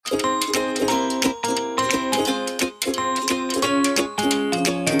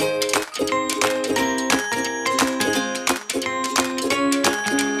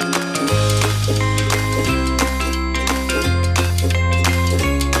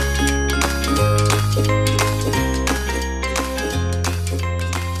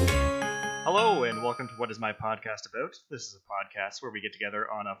What is my podcast about? This is a podcast where we get together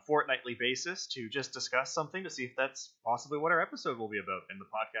on a fortnightly basis to just discuss something to see if that's possibly what our episode will be about and the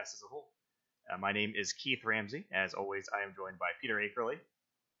podcast as a whole. My name is Keith Ramsey. As always, I am joined by Peter Akerley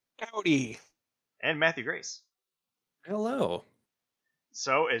Howdy. and Matthew Grace. Hello.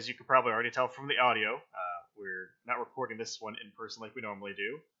 So, as you can probably already tell from the audio, we're not recording this one in person like we normally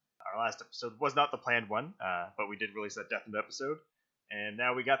do. Our last episode was not the planned one, but we did release that Death Note episode, and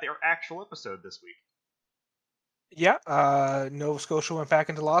now we got the actual episode this week. Yeah, Nova Scotia went back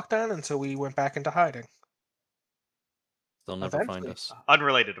into lockdown, and so we went back into hiding. They'll never find Eventually. us.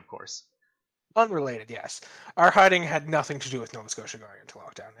 Unrelated, of course. Unrelated, yes. Our hiding had nothing to do with Nova Scotia going into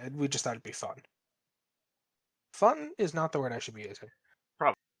lockdown. We just thought it'd be fun. Fun is not the word I should be using.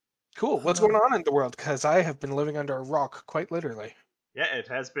 Probably. Cool. What's going on in the world? Because I have been living under a rock, quite literally. Yeah, it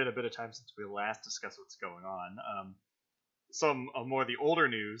has been a bit of time since we last discussed what's going on. Some more of the older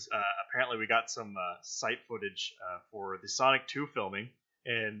news. Apparently, we got some site footage for the Sonic 2 filming,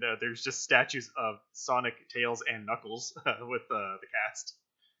 and there's just statues of Sonic, Tails, and Knuckles with the cast.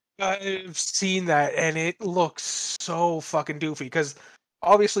 I've seen that, and it looks so fucking doofy, because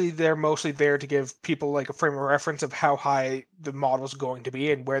obviously they're mostly there to give people like a frame of reference of how high the model's going to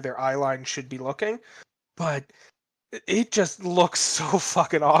be and where their eye line should be looking, but it just looks so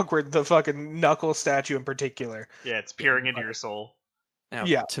fucking awkward, the fucking Knuckles statue in particular. Yeah, it's peering into your soul. Now,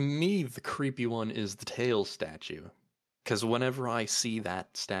 Yeah. to me, the creepy one is the Tails statue. Because whenever I see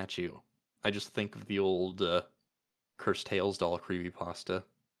that statue, I just think of the old Cursed Tails doll creepypasta.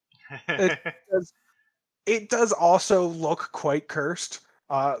 It does also look quite cursed.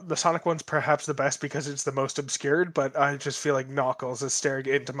 The Sonic one's perhaps the best because it's the most obscured, but I just feel like Knuckles is staring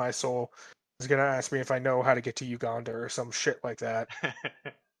into my soul. He's gonna ask me if I know how to get to Uganda or some shit like that.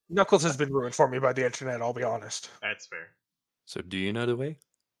 Knuckles has been ruined for me by the internet, I'll be honest. That's fair. So do you know the way?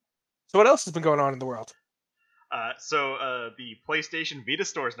 So what else has been going on in the world? The PlayStation Vita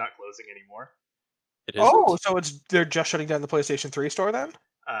store is not closing anymore. It isn't? Oh, so they're just shutting down the PlayStation 3 store then?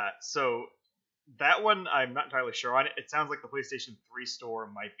 So that one I'm not entirely sure on. It sounds like the PlayStation 3 store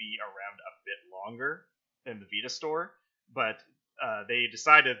might be around a bit longer than the Vita store, but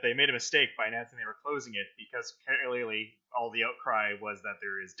they made a mistake by announcing they were closing it because clearly all the outcry was that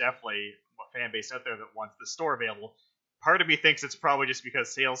there is definitely a fan base out there that wants the store available. Part of me thinks it's probably just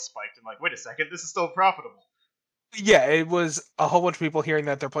because sales spiked and like, wait a second, this is still profitable. Yeah, it was a whole bunch of people hearing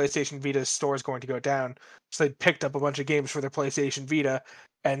that their PlayStation Vita store is going to go down, so they picked up a bunch of games for their PlayStation Vita,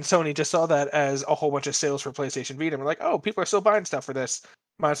 and Sony just saw that as a whole bunch of sales for PlayStation Vita, and we're like, oh, people are still buying stuff for this.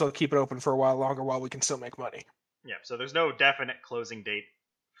 Might as well keep it open for a while longer while we can still make money. Yeah, so there's no definite closing date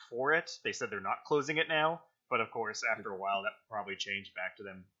for it. They said they're not closing it now, but of course, after a while, that will probably change back to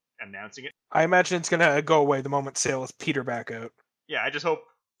them announcing it. I imagine it's going to go away the moment sales peter back out. Yeah, I just hope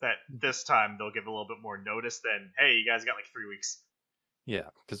that this time they'll give a little bit more notice than, hey, you guys got like 3 weeks. Yeah,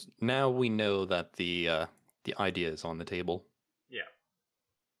 because now we know that the idea is on the table. Yeah.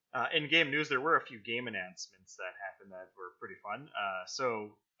 In game news, there were a few game announcements that happened that were pretty fun.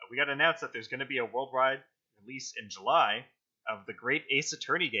 So we got announced that there's going to be a worldwide release in July of the Great Ace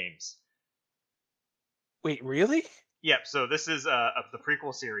Attorney games. Wait, really? Yep, so this is of the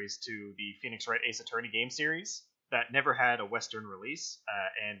prequel series to the Phoenix Wright Ace Attorney game series that never had a Western release,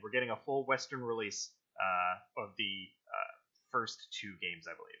 and we're getting a full Western release of the first 2 games,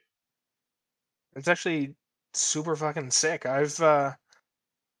 I believe. It's actually super fucking sick. I've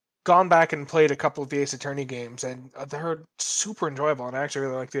gone back and played a couple of the Ace Attorney games, and they're super enjoyable, and I actually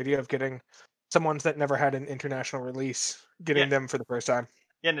really like the idea of getting some ones that never had an international release, getting them for the first time.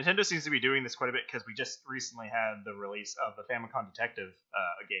 Yeah, Nintendo seems to be doing this quite a bit because we just recently had the release of the Famicom Detective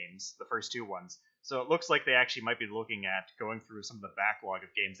games, the first 2 ones. So it looks like they actually might be looking at going through some of the backlog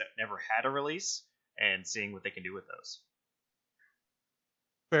of games that never had a release and seeing what they can do with those.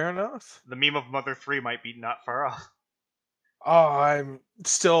 Fair enough. The meme of Mother 3 might be not far off. Oh, I'm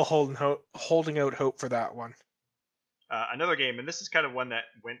still holding out hope for that one. Another game, and this is kind of one that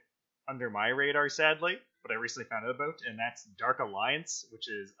went under my radar, sadly, but I recently found out about, and that's Dark Alliance, which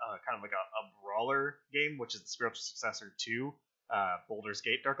is kind of like a brawler game, which is the spiritual successor to Baldur's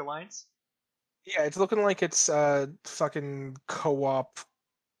Gate Dark Alliance. Yeah, it's looking like it's fucking co-op,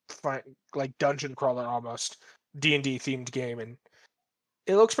 like dungeon crawler almost, D&D themed game, and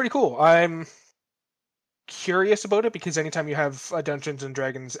it looks pretty cool. I'm curious about it because anytime you have a Dungeons and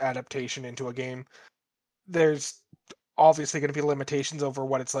Dragons adaptation into a game, there's obviously going to be limitations over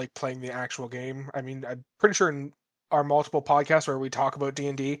what it's like playing the actual game. I mean, I'm pretty sure in our multiple podcasts where we talk about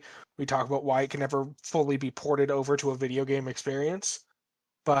D&D, we talk about why it can never fully be ported over to a video game experience.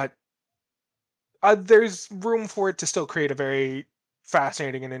 But there's room for it to still create a very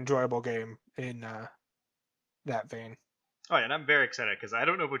fascinating and enjoyable game in that vein. Oh, yeah, and I'm very excited because I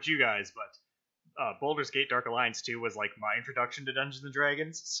don't know about you guys, but Baldur's Gate Dark Alliance 2 was like my introduction to Dungeons and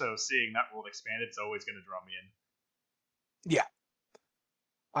Dragons, so seeing that world expanded is always going to draw me in. Yeah.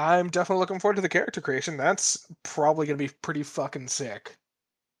 I'm definitely looking forward to the character creation. That's probably going to be pretty fucking sick.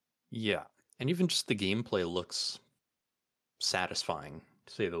 Yeah, and even just the gameplay looks satisfying,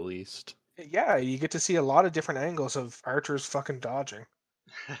 to say the least. Yeah, you get to see a lot of different angles of archers fucking dodging.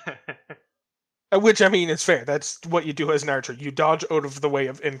 Which, I mean, is fair. That's what you do as an archer. You dodge out of the way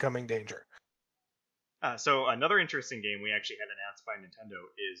of incoming danger. So another interesting game we actually had announced by Nintendo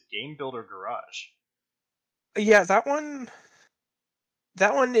is Game Builder Garage. Yeah, that one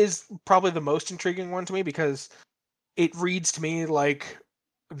is probably the most intriguing one to me because it reads to me like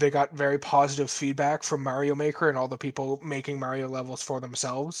they got very positive feedback from Mario Maker and all the people making Mario levels for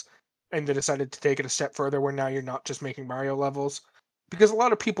themselves, and they decided to take it a step further where now you're not just making Mario levels. Because a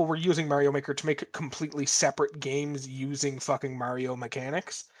lot of people were using Mario Maker to make completely separate games using fucking Mario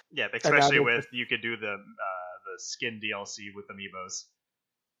mechanics. Yeah, especially with you could do the skin DLC with amiibos.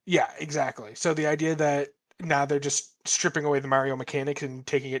 Yeah, exactly. So the idea that now they're just stripping away the Mario mechanics and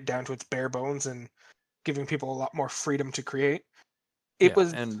taking it down to its bare bones and giving people a lot more freedom to create.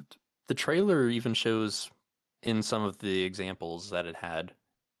 And the trailer even shows in some of the examples that it had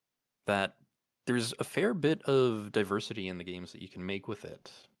that there's a fair bit of diversity in the games that you can make with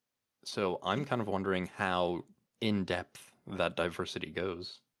it. So I'm kind of wondering how in-depth that diversity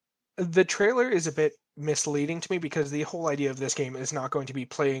goes. The trailer is a bit misleading to me because the whole idea of this game is not going to be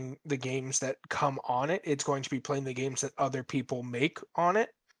playing the games that come on it. It's going to be playing the games that other people make on it.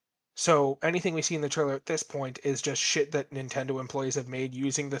 So anything we see in the trailer at this point is just shit that Nintendo employees have made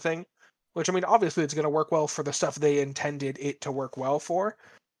using the thing. Which, I mean, obviously it's going to work well for the stuff they intended it to work well for.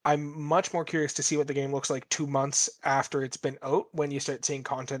 I'm much more curious to see what the game looks like 2 months after it's been out, when you start seeing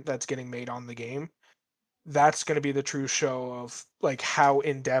content that's getting made on the game. That's going to be the true show of like how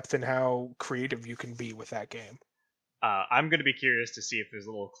in depth and how creative you can be with that game. I'm going to be curious to see if there's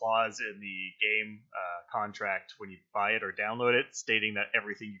a little clause in the game contract when you buy it or download it stating that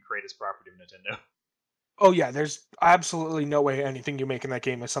everything you create is property of Nintendo. Oh yeah, there's absolutely no way anything you make in that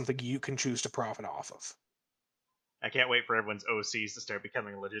game is something you can choose to profit off of. I can't wait for everyone's OCs to start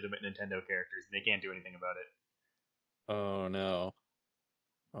becoming legitimate Nintendo characters, and they can't do anything about it. Oh no.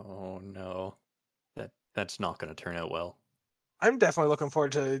 Oh no. That's not going to turn out well. I'm definitely looking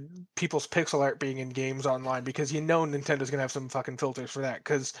forward to people's pixel art being in games online because Nintendo's going to have some fucking filters for that.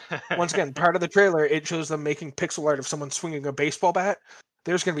 Because, once again, part of the trailer, it shows them making pixel art of someone swinging a baseball bat.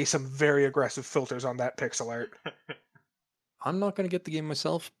 There's going to be some very aggressive filters on that pixel art. I'm not going to get the game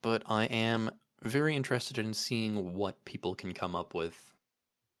myself, but I am very interested in seeing what people can come up with.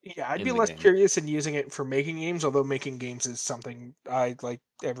 Yeah, I'd be less curious in using it for making games, although making games is something I, like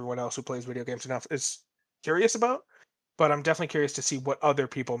everyone else who plays video games enough, is curious about. But I'm definitely curious to see what other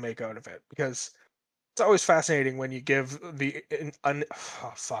people make out of it, because it's always fascinating when you give when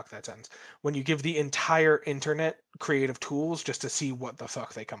you give the entire internet creative tools just to see what the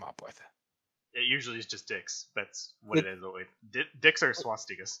fuck they come up with. It usually is just dicks. That's what it is. Dicks are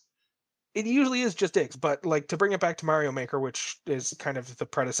swastikas. It usually is just dicks, but like to bring it back to Mario Maker, which is kind of the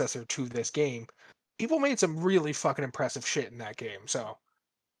predecessor to this game, people made some really fucking impressive shit in that game. So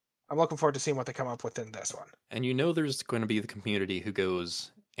I'm looking forward to seeing what they come up with in this one. And there's going to be the community who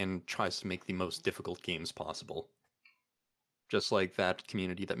goes and tries to make the most difficult games possible. Just like that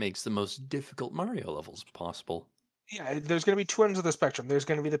community that makes the most difficult Mario levels possible. Yeah, there's going to be two ends of the spectrum. There's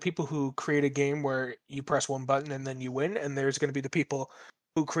going to be the people who create a game where you press one button and then you win, and there's going to be the people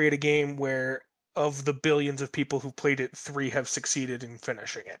who create a game where, of the billions of people who played it, 3 have succeeded in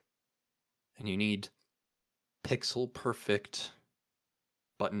finishing it. And you need pixel perfect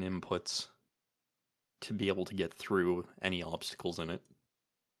button inputs to be able to get through any obstacles in it.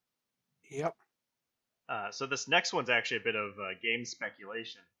 Yep. So this next one's actually a bit of game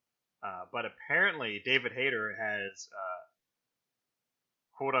speculation. But apparently David Hayter has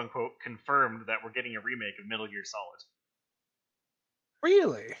quote-unquote confirmed that we're getting a remake of Metal Gear Solid.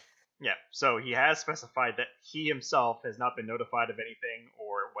 Really? Yeah, so he has specified that he himself has not been notified of anything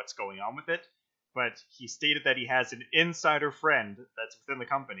or what's going on with it, but he stated that he has an insider friend that's within the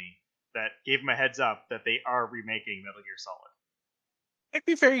company that gave him a heads up that they are remaking Metal Gear Solid. I'd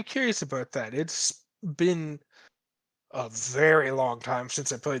be very curious about that. It's been a very long time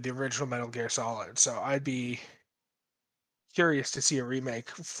since I played the original Metal Gear Solid, so I'd be curious to see a remake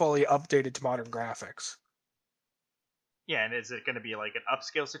fully updated to modern graphics. Yeah, and is it going to be like an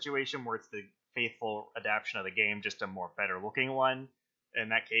upscale situation where it's the faithful adaptation of the game, just a more better looking one? In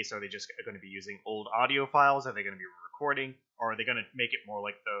that case, are they just going to be using old audio files? Are they going to be recording? Or are they going to make it more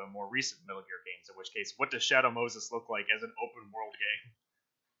like the more recent Metal Gear games? In which case, what does Shadow Moses look like as an open world game?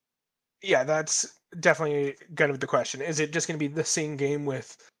 Yeah, that's definitely going to be the question. Is it just going to be the same game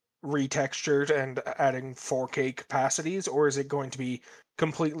with retextured and adding 4K capacities, or is it going to be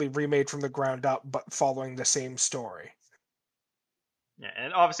completely remade from the ground up but following the same story? Yeah,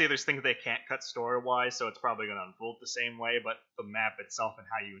 and obviously there's things they can't cut story-wise, so it's probably going to unfold the same way, but the map itself and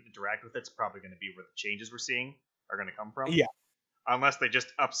how you interact with it's probably going to be where the changes we're seeing are going to come from. Yeah. Unless they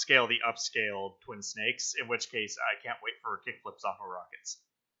just upscale the upscaled Twin Snakes, in which case I can't wait for kickflips off of rockets.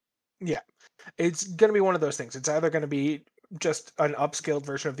 Yeah. It's going to be one of those things. It's either going to be just an upscaled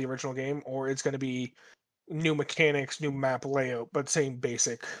version of the original game, or it's going to be new mechanics, new map layout, but same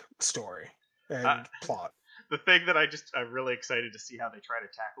basic story and plot. The thing that I'm really excited to see how they try to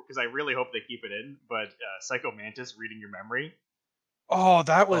tackle, because I really hope they keep it in, but Psycho Mantis reading your memory. Oh,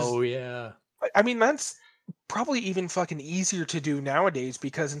 that was... Oh, yeah. I mean, that's probably even fucking easier to do nowadays,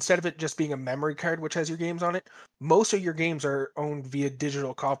 because instead of it just being a memory card which has your games on it, most of your games are owned via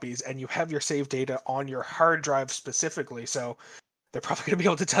digital copies, and you have your save data on your hard drive specifically, so they're probably going to be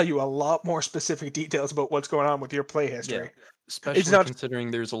able to tell you a lot more specific details about what's going on with your play history. Yeah. Especially considering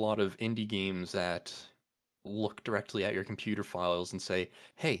there's a lot of indie games that look directly at your computer files and say,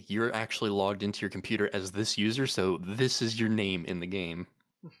 hey, you're actually logged into your computer as this user, so this is your name in the game.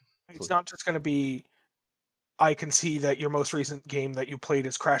 It's not just going to be, I can see that your most recent game that you played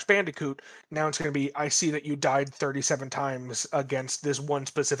is Crash Bandicoot. Now it's going to be, I see that you died 37 times against this one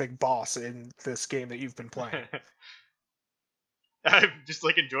specific boss in this game that you've been playing. I'm just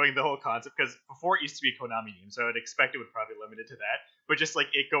like enjoying the whole concept, because before it used to be a Konami game, so I'd expect it would probably limit it to that. But just like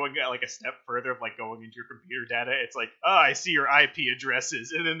it going like a step further of like going into your computer data, it's like, oh, I see your IP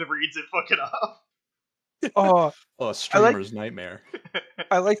addresses, and then it reads it fucking off. A streamer's nightmare.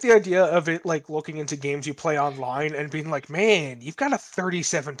 I like the idea of it like looking into games you play online and being like, man, you've got a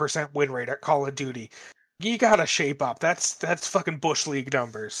 37% win rate at Call of Duty. You gotta shape up. That's fucking Bush League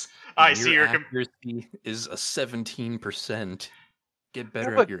numbers. I see your accuracy is a 17%. Get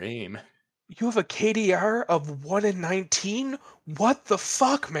better at your aim. You have a KDR of 1 in 19? What the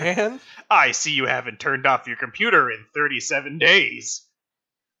fuck, man? I see you haven't turned off your computer in 37 days.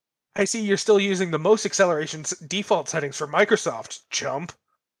 I see you're still using the most acceleration default settings for Microsoft, chump.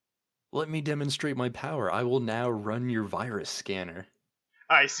 Let me demonstrate my power. I will now run your virus scanner.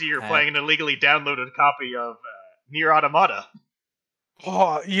 I see you're playing an illegally downloaded copy of Nier Automata.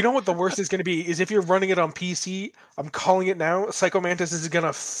 Oh, you know what the worst is going to be? Is if you're running it on PC, I'm calling it now, Psycho Mantis is going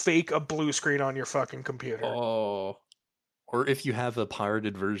to fake a blue screen on your fucking computer. Oh. Or if you have a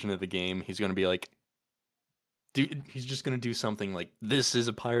pirated version of the game, he's going to be like, he's just going to do something like, this is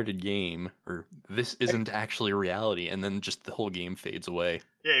a pirated game, or this isn't actually reality, and then just the whole game fades away.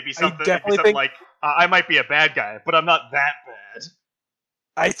 Yeah, it'd be something like, I might be a bad guy, but I'm not that bad.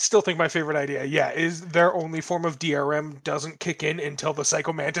 I still think my favorite idea, is their only form of DRM doesn't kick in until the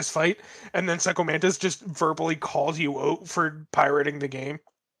Psycho Mantis fight, and then Psycho Mantis just verbally calls you out for pirating the game.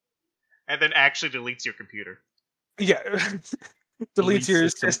 And then actually deletes your computer. Yeah. deletes your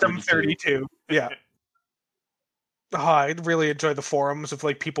System 32. Yeah. I really enjoy the forums of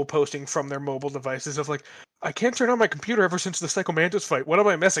like people posting from their mobile devices of like, I can't turn on my computer ever since the Psycho Mantis fight. What am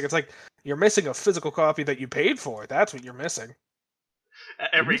I missing? It's like, you're missing a physical copy that you paid for. That's what you're missing.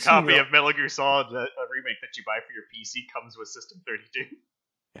 Every copy of Metal Gear Solid remake that you buy for your PC comes with System 32.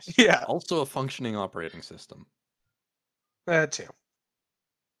 Yes. Yeah. Also a functioning operating system. That too.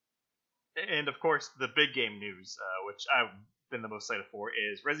 And of course, the big game news, which I've been the most excited for,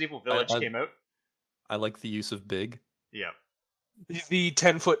 is Resident Evil Village came out. I like the use of big. Yeah. The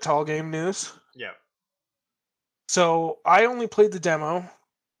 10-foot tall game news. Yeah. So I only played the demo.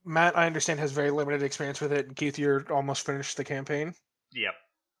 Matt, I understand, has very limited experience with it. And Keith, you're almost finished the campaign. Yep.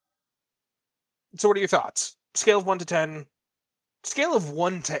 So what are your thoughts? Scale of 1 to 10. Scale of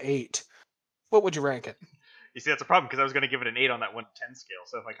 1 to 8. What would you rank it? You see, that's a problem, because I was going to give it an 8 on that 1 to 10 scale.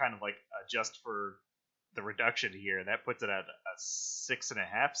 So if I kind of like adjust for the reduction here, that puts it at a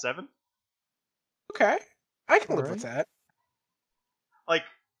 6.5, 7. Okay. I can live with that. Like,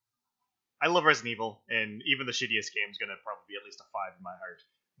 I love Resident Evil, and even the shittiest game is going to probably be at least a 5 in my heart.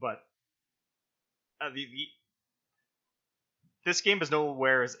 But this game is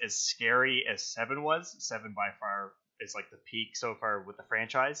nowhere as scary as 7 was. 7 by far is like the peak so far with the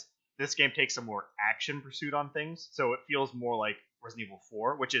franchise. This game takes a more action pursuit on things, so it feels more like Resident Evil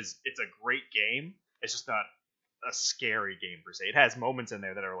 4, it's a great game. It's just not a scary game per se. It has moments in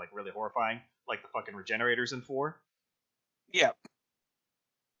there that are like really horrifying, like the fucking regenerators in 4. Yeah.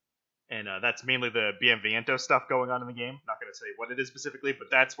 And that's mainly the Bienvenido stuff going on in the game. Not going to say what it is specifically, but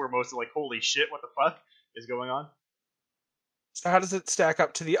that's where most of like, holy shit, what the fuck is going on. So how does it stack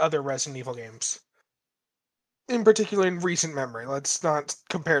up to the other Resident Evil games? In particular, in recent memory. Let's not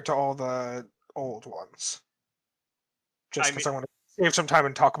compare it to all the old ones. Just because I want to save some time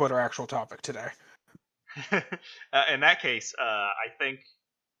and talk about our actual topic today. In that case, I think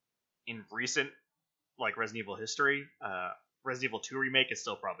in recent like Resident Evil history, Resident Evil 2 remake is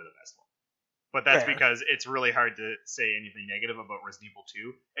still probably the best one. But that's because it's really hard to say anything negative about Resident Evil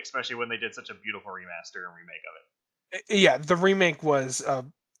 2, especially when they did such a beautiful remaster and remake of it. Yeah, the remake was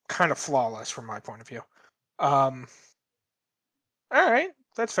kind of flawless from my point of view. All right,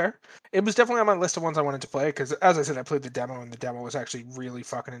 that's fair. It was definitely on my list of ones I wanted to play because, as I said, I played the demo and the demo was actually really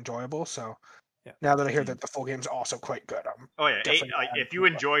fucking enjoyable. So now that I hear that the full game's also quite good, if you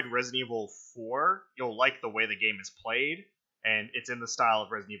enjoyed Resident Evil 4, you'll like the way the game is played, and it's in the style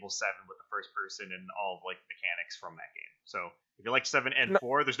of Resident Evil 7 with the first person and all of like mechanics from that game. So if you like 7 and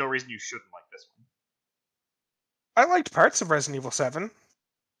 4, there's no reason you shouldn't like this one. I liked parts of Resident Evil 7.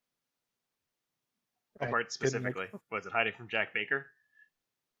 What part specifically? Was it Hiding from Jack Baker?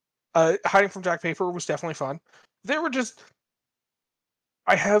 Hiding from Jack Baker was definitely fun. There were just...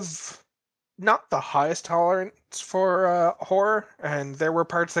 I have not the highest tolerance for horror, and there were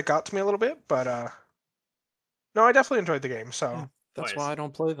parts that got to me a little bit, but no, I definitely enjoyed the game, so... Yeah, that's why I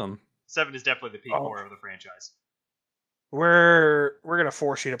don't play them. 7 is definitely the peak horror of the franchise. We're gonna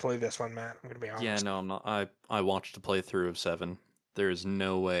force you to play this one, Matt. I'm gonna be honest. Yeah, no, I'm not. I watched a playthrough of 7. There's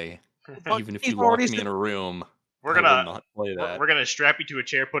no way. Even if you You've already locked me in a room, We're I will gonna not play that. we're gonna strap you to a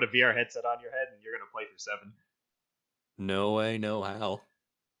chair, put a VR headset on your head, and you're gonna play through 7. No way, no how.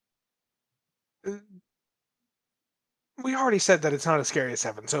 We already said that it's not as scary as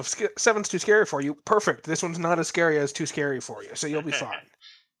 7, so if 7's too scary for you, perfect. This one's not as scary as too scary for you, so you'll be fine.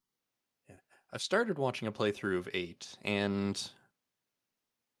 I've started watching a playthrough of 8, and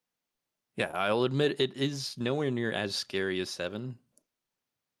yeah, I'll admit it is nowhere near as scary as 7.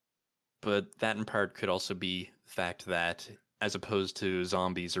 But that in part could also be the fact that, as opposed to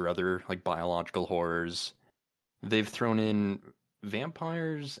zombies or other like biological horrors, they've thrown in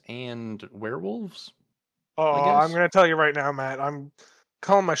vampires and werewolves. Oh, I'm going to tell you right now, Matt. I'm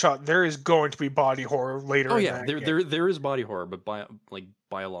calling my shot. There is going to be body horror later. Oh yeah, there is body horror, but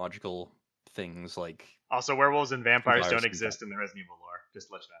biological things like. Also, werewolves and vampires don't exist in the Resident Evil lore. Just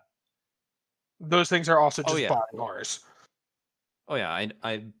to let you know. Those things are also just body horrors. Oh yeah,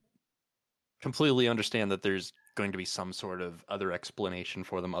 I completely understand that there's going to be some sort of other explanation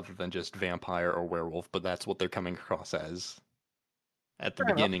for them other than just vampire or werewolf, but that's what they're coming across as at the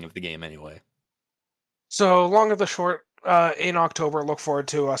beginning of the game anyway. So, long of the short, in October, look forward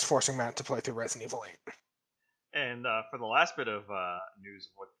to us forcing Matt to play through Resident Evil 8. And for the last bit of news,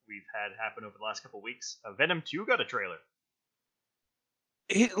 what we've had happen over the last couple weeks, Venom 2 got a trailer.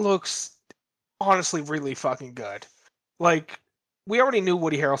 It looks honestly really fucking good. Like, we already knew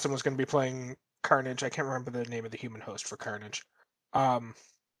Woody Harrelson was going to be playing Carnage. I can't remember the name of the human host for Carnage.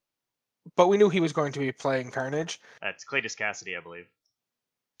 But we knew he was going to be playing Carnage. That's Cletus Cassidy, I believe.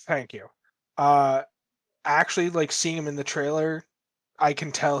 Thank you. Actually, like, seeing him in the trailer, I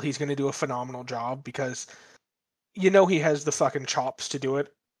can tell he's going to do a phenomenal job because you know he has the fucking chops to do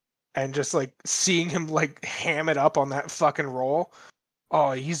it. And just, like, seeing him, like, ham it up on that fucking role,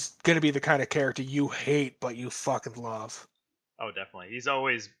 oh, he's going to be the kind of character you hate but you fucking love. Oh, definitely. He's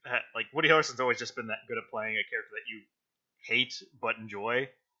always, like, Woody Harrelson's always just been that good at playing a character that you hate but enjoy,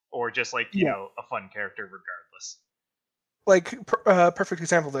 or just, like, you know, a fun character regardless. Like, perfect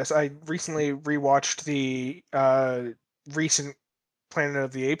example of this, I recently rewatched the recent Planet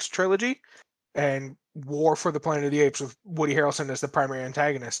of the Apes trilogy, and War for the Planet of the Apes with Woody Harrelson as the primary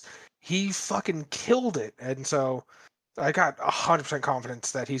antagonist. He fucking killed it, and so I got 100%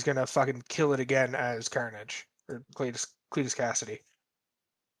 confidence that he's gonna fucking kill it again as Carnage, or Cletus Cassidy.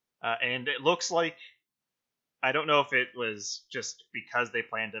 And it looks like, I don't know if it was just because they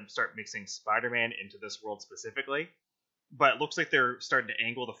planned to start mixing Spider-Man into this world specifically, but it looks like they're starting to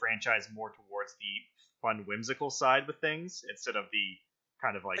angle the franchise more towards the fun, whimsical side with things instead of the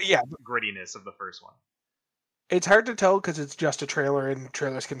kind of like grittiness of the first one. It's hard to tell because it's just a trailer, and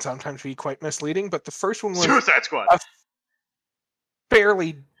trailers can sometimes be quite misleading, but the first one was Suicide Squad. A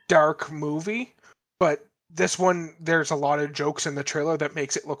fairly dark movie, but this one, there's a lot of jokes in the trailer that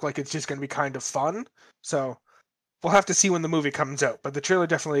makes it look like it's just going to be kind of fun. So we'll have to see when the movie comes out. But the trailer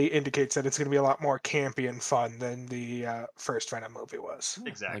definitely indicates that it's going to be a lot more campy and fun than the first Venom movie was.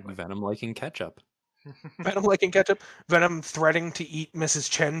 Exactly. Like Venom liking ketchup. Venom liking ketchup. Venom threatening to eat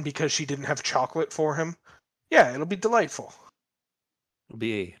Mrs. Chen because she didn't have chocolate for him. Yeah, it'll be delightful. It'll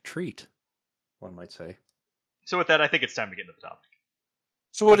be a treat, one might say. So with that, I think it's time to get into the topic.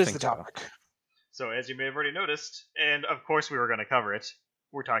 So what I is the think so. topic? So as you may have already noticed, and of course we were going to cover it,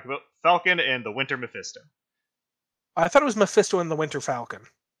 we're talking about Falcon and the Winter Mephisto. I thought it was Mephisto and the Winter Falcon.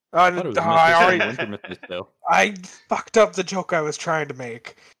 I thought it was I Mephisto, already Winter Mephisto. I fucked up the joke I was trying to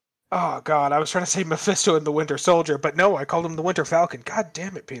make. Oh god, I was trying to say Mephisto and the Winter Soldier, but no, I called him the Winter Falcon. God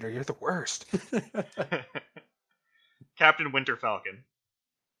damn it, Peter, you're the worst. Captain Winter Falcon.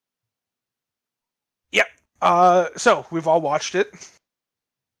 So we've all watched it.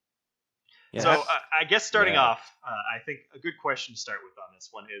 Yes. So I guess starting Yeah. off, I think a good question to start with on this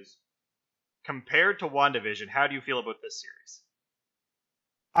one is, compared to WandaVision, how do you feel about this series?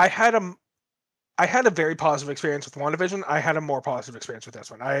 I had a very positive experience with WandaVision. I had a more positive experience with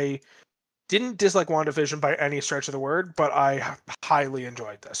this one. I didn't dislike WandaVision by any stretch of the word, but I highly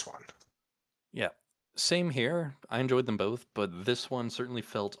enjoyed this one. Yeah, same here. I enjoyed them both, but this one certainly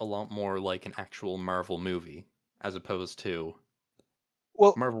felt a lot more like an actual Marvel movie, as opposed to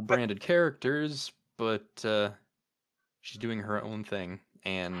Well, Marvel branded characters, but she's doing her own thing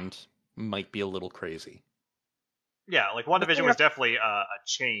and might be a little crazy. Yeah, like WandaVision was definitely a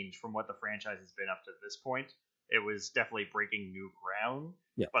change from what the franchise has been up to this point. It was definitely breaking new ground.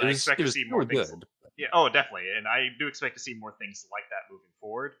 Yeah, But I expect to see more things. good. Yeah, oh, definitely, and I do expect to see more things like that moving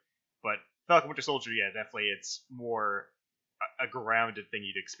forward. But Falcon Winter Soldier, yeah, definitely, it's more a grounded thing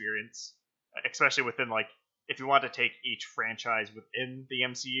you'd experience, especially within like if you want to take each franchise within the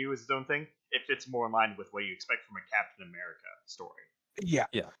MCU as its own thing, it fits more in line with what you expect from a Captain America story. yeah.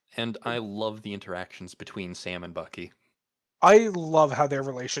 Yeah, and I love the interactions between Sam and Bucky. I love how their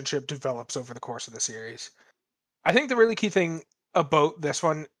relationship develops over the course of the series. I think the really key thing about this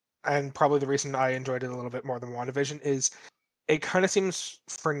one, and probably the reason I enjoyed it a little bit more than WandaVision, is it kind of seems,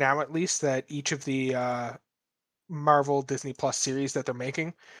 for now at least, that each of the Marvel Disney Plus series that they're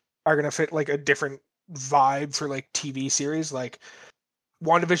making are going to fit like a different vibe for like TV series. Like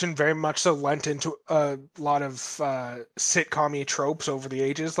WandaVision very much so lent into a lot of sitcom-y tropes over the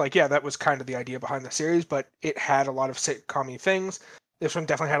ages. Like, yeah, that was kind of the idea behind the series, but it had a lot of sitcom-y things. This one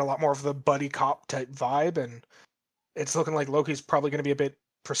definitely had a lot more of the buddy cop type vibe, and it's looking like Loki's probably going to be a bit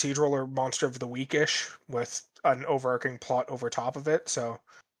procedural or monster of the week-ish with an overarching plot over top of it. So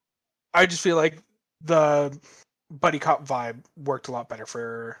I just feel like the buddy cop vibe worked a lot better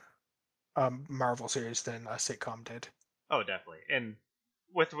for Marvel series than a sitcom did. Oh, definitely. And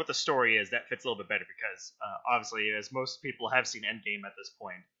with what the story is, that fits a little bit better because obviously, as most people have seen Endgame at this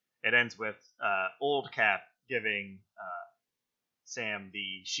point, it ends with old Cap giving Sam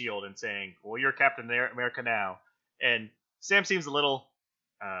the shield and saying, "Well, you're Captain America now." And Sam seems a little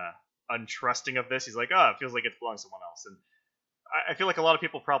untrusting of this. He's like, "Oh, it feels like it belongs to someone else." And I feel like a lot of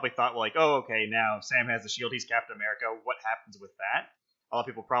people probably thought, like, "Oh, okay, now Sam has the shield. He's Captain America. What happens with that?" A lot of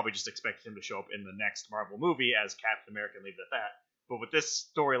people probably just expected him to show up in the next Marvel movie as Captain America and leave it at that. But what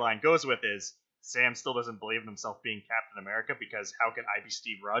this storyline goes with is Sam still doesn't believe in himself being Captain America because how can I be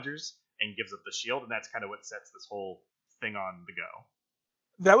Steve Rogers? And gives up the shield, and that's kind of what sets this whole thing on the go.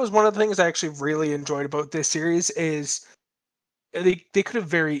 That was one of the things I actually really enjoyed about this series is they could have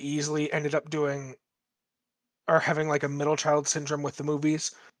very easily ended up doing or having like a middle child syndrome with the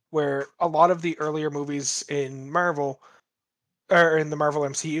movies, where a lot of the earlier movies in Marvel or in the Marvel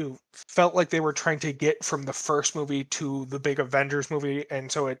MCU felt like they were trying to get from the first movie to the big Avengers movie, and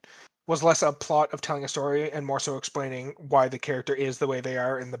so it was less a plot of telling a story and more so explaining why the character is the way they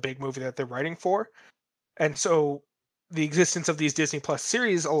are in the big movie that they're writing for. And so the existence of these Disney Plus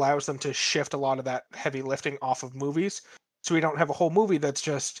series allows them to shift a lot of that heavy lifting off of movies. So we don't have a whole movie that's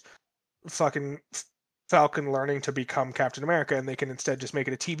just fucking Falcon learning to become Captain America, and they can instead just make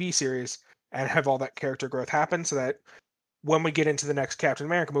it a TV series and have all that character growth happen so that when we get into the next Captain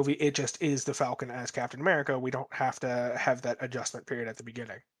America movie, it just is the Falcon as Captain America. We don't have to have that adjustment period at the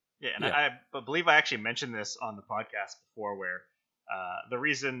beginning. Yeah, and Yeah. I believe I actually mentioned this on the podcast before, where the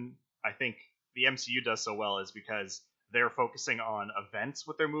reason I think the MCU does so well is because they're focusing on events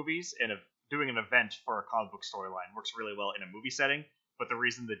with their movies, and doing an event for a comic book storyline works really well in a movie setting. But the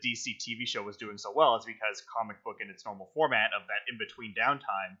reason the DC TV show was doing so well is because comic book in its normal format of that in-between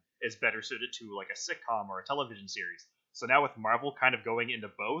downtime is better suited to like a sitcom or a television series. So now with Marvel kind of going into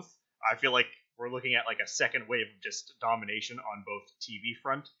both, I feel like we're looking at like a second wave of just domination on both TV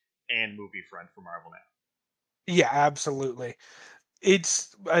front and movie front for Marvel now. Yeah, absolutely.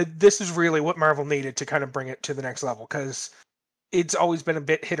 It's this is really what Marvel needed to kind of bring it to the next level, because it's always been a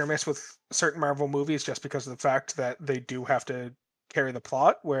bit hit or miss with certain Marvel movies just because of the fact that they do have to carry the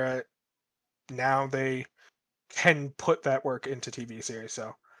plot, where now they can put that work into TV series.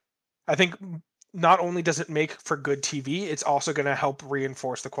 So I think not only does it make for good TV, it's also going to help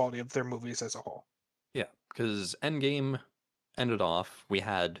reinforce the quality of their movies as a whole. Yeah, because Endgame ended off, we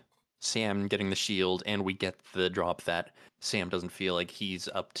had Sam getting the shield, and we get the drop that Sam doesn't feel like he's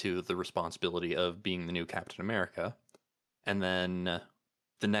up to the responsibility of being the new Captain America. And then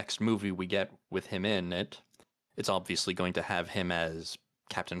the next movie we get with him in it, it's obviously going to have him as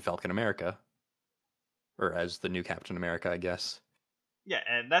Captain Falcon America, or as the new Captain America, I guess. Yeah,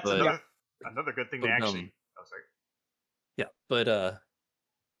 and that's But- another good thing but, they actually. Oh, sorry. Yeah, but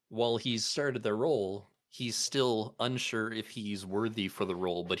while he's started the role, he's still unsure if he's worthy for the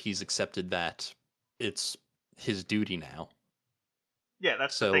role, but he's accepted that it's his duty now. Yeah,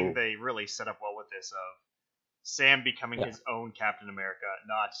 that's the thing So- they really set up well with this of Sam becoming Yeah. his own Captain America,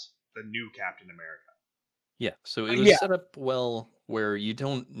 not the new Captain America. Yeah, so it was Yeah. set up well where you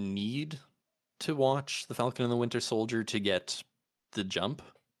don't need to watch The Falcon and the Winter Soldier to get the jump,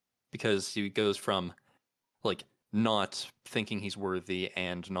 because he goes from like not thinking he's worthy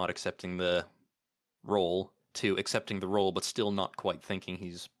and not accepting the role to accepting the role but still not quite thinking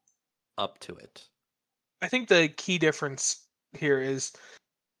he's up to it. I think the key difference here is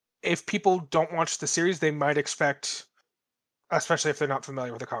if people don't watch the series, they might expect, especially if they're not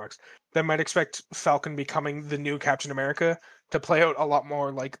familiar with the comics, they might expect Falcon becoming the new Captain America to play out a lot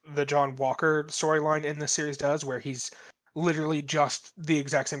more like the John Walker storyline in the series does, where he's literally just the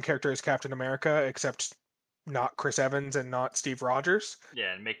exact same character as Captain America, except not Chris Evans and not Steve Rogers.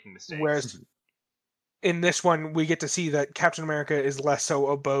 Yeah, and making mistakes. Whereas in this one, we get to see that Captain America is less so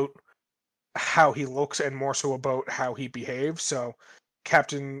about how he looks and more so about how he behaves. So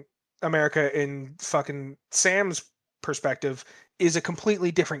Captain America in fucking Sam's perspective is a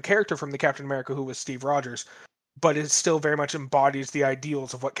completely different character from the Captain America who was Steve Rogers, but it still very much embodies the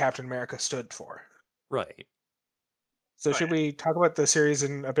ideals of what Captain America stood for. Right. So Oh, should yeah. we talk about the series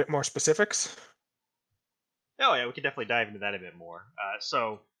in a bit more specifics? Oh yeah, we could definitely dive into that a bit more.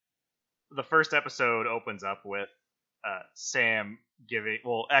 So the first episode opens up with Sam giving.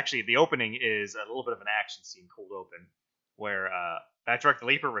 Well, actually, the opening is a little bit of an action scene, cold open, where Batroc the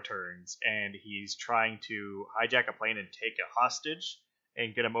Leaper returns and he's trying to hijack a plane and take a hostage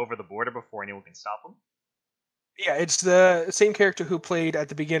and get him over the border before anyone can stop him. Yeah, it's the same character who played at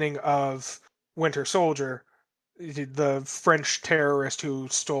the beginning of Winter Soldier, the French terrorist who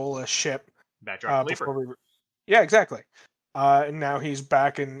stole a ship Batroc the before Leaper. Yeah, exactly. And now he's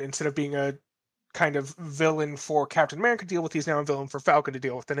back, and instead of being a kind of villain for Captain America to deal with, he's now a villain for Falcon to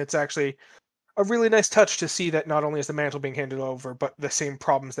deal with. And it's actually a really nice touch to see that not only is the mantle being handed over, but the same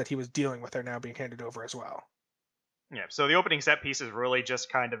problems that he was dealing with are now being handed over as well. Yeah, so the opening set piece is really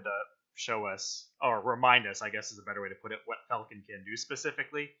just kind of to show us, or remind us, I guess is a better way to put it, what Falcon can do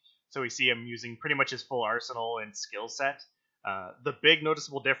specifically. So we see him using pretty much his full arsenal and skill set. The big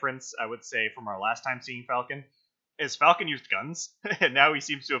noticeable difference, I would say, from our last time seeing Falcon, is Falcon used guns, and now he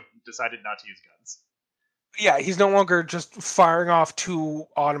seems to have decided not to use guns. Yeah, he's no longer just firing off 2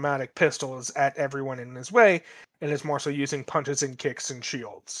 automatic pistols at everyone in his way, and is more so using punches and kicks and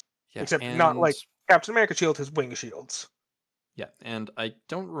shields. Yeah, Except not like and- Captain America shield, his wing shields. Yeah, and I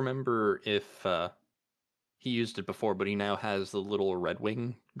don't remember if he used it before, but he now has the little Red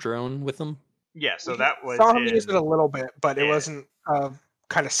Wing drone with him. Yeah, so We that was saw him in- use it a little bit, but it Yeah. wasn't a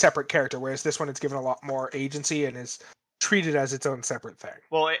kind of separate character, whereas this one it's given a lot more agency and is treated as its own separate thing.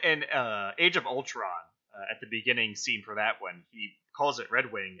 Well, in Age of Ultron, at the beginning scene for that one, he calls it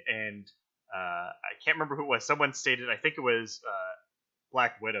Red Wing, and I can't remember who it was. Someone stated, I think it was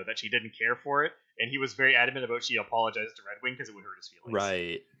Black Widow, that she didn't care for it, and he was very adamant about she apologized to Red Wing because it would hurt his feelings.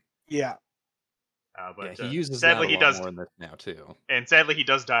 Right. Yeah. But Yeah, he uses sadly that a he lot does, more in this now too. and sadly he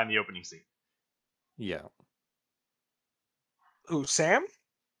does die in the opening scene. Yeah. Who, Sam?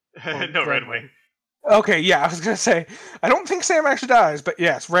 Or No, Red Red Wing. Okay, yeah, I was gonna say I don't think Sam actually dies, but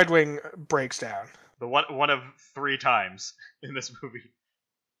yes, Red Wing breaks down. The one of 3 times in this movie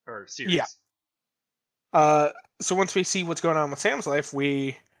or series. Yeah. So once we see what's going on with Sam's life,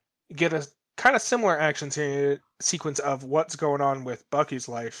 we get a kind of similar action sequence of what's going on with Bucky's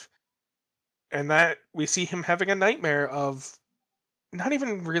life, and that we see him having a nightmare of not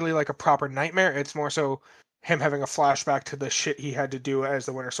even really like a proper nightmare. It's more so him having a flashback to the shit he had to do as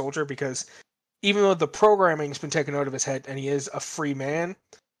the Winter Soldier, because even though the programming's been taken out of his head and he is a free man,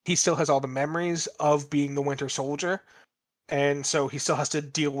 he still has all the memories of being the Winter Soldier. And so he still has to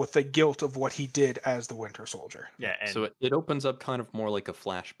deal with the guilt of what he did as the Winter Soldier. Yeah, and So it opens up kind of more like a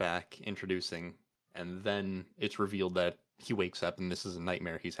flashback introducing, and then it's revealed that he wakes up and this is a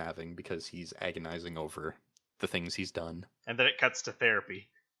nightmare he's having because he's agonizing over the things he's done. and then it cuts to therapy.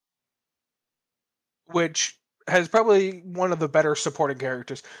 Which has probably one of the better supporting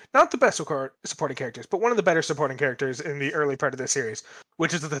characters. Not the best supporting characters, but one of the better supporting characters in the early part of the series,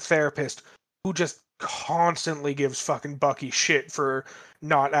 which is the therapist who just constantly gives fucking Bucky shit for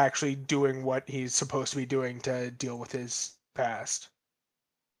not actually doing what he's supposed to be doing to deal with his past.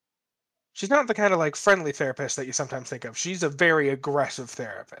 She's not the kind of like friendly therapist that you sometimes think of. She's a very aggressive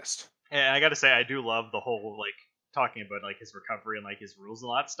therapist. And I gotta say, I do love the whole like talking about like his recovery and like his rules and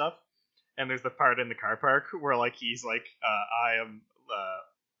all that stuff. And there's the part in the car park where like he's like, I am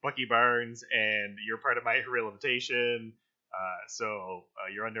Bucky Barnes, and you're part of my rehabilitation. So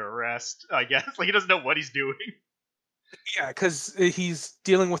you're under arrest, I guess. Like he doesn't know what he's doing. Yeah, because he's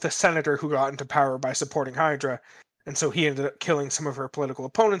dealing with a senator who got into power by supporting Hydra, and so he ended up killing some of her political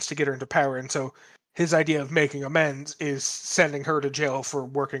opponents to get her into power. And so his idea of making amends is sending her to jail for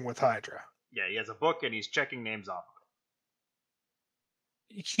working with Hydra. Yeah, he has a book and he's checking names off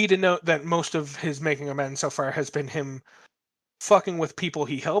of Key to note that most of his making amends so far has been him fucking with people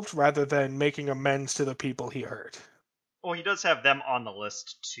he helped rather than making amends to the people he hurt. Well, he does have them on the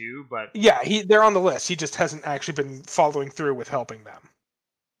list too, but Yeah, they're on the list. He just hasn't actually been following through with helping them.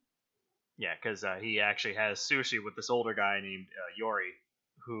 yeah, because he actually has sushi with this older guy named Yori,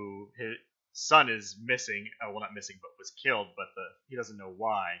 who his son is missing. Well, not missing, but was killed. But he doesn't know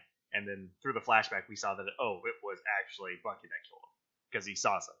why. And then through the flashback, we saw that it was actually Bucky that killed him because he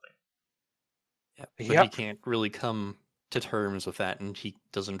saw something. Yeah, but Yep. he can't really come to terms with that, and he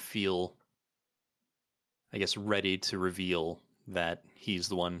doesn't feel, I guess, ready to reveal that he's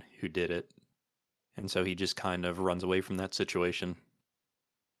the one who did it. And so he just kind of runs away from that situation.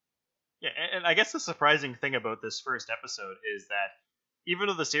 Yeah, and I guess the surprising thing about this first episode is that even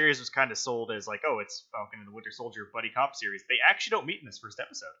though the series was kind of sold as like, oh, it's Falcon and the Winter Soldier buddy cop series, they actually don't meet in this first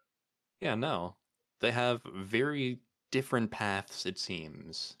episode. Yeah, no. They have very different paths, it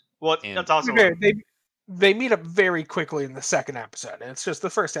seems. Well, And- that's also They meet up very quickly in the second episode. And it's just the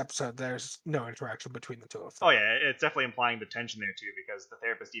first episode. There's no interaction between the two of them. oh yeah, it's definitely implying the tension there too, because the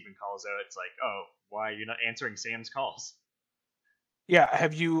therapist even calls out, it's like, oh, why are you not answering Sam's calls? Yeah,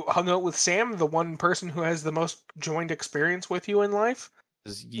 have you hung out with Sam, the one person who has the most joined experience with you in life?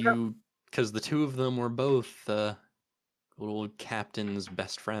 Because the two of them were both little captain's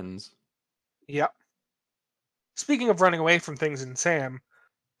best friends. Yep. Speaking of running away from things in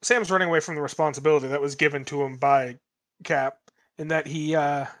Sam's running away from the responsibility that was given to him by Cap, in that he,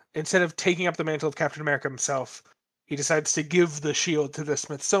 instead of taking up the mantle of Captain America himself, he decides to give the shield to the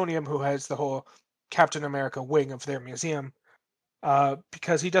Smithsonian, who has the whole Captain America wing of their museum,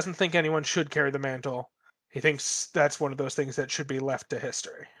 because he doesn't think anyone should carry the mantle. He thinks that's one of those things that should be left to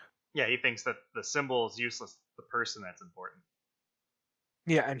history. Yeah, he thinks that the symbol is useless, the person that's important.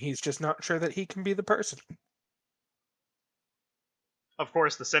 Yeah, and he's just not sure that he can be the person. Of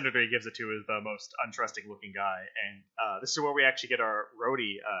course, the senator he gives it to is the most untrusting looking guy, and this is where we actually get our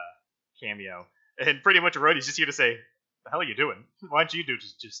Rhodey cameo. And pretty much Rhodey's just here to say, the hell are you doing? Why don't you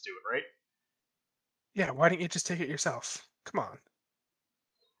just do it, right? Yeah, why don't you just take it yourself? Come on.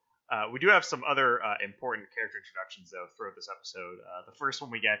 We do have some other important character introductions, though, throughout this episode. The first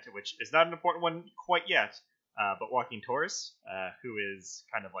one we get, which is not an important one quite yet, but Joaquin Torres, who is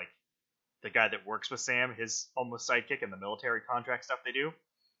kind of like the guy that works with Sam, his almost sidekick in the military contract stuff they do.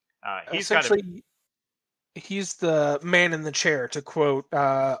 He's the man in the chair, to quote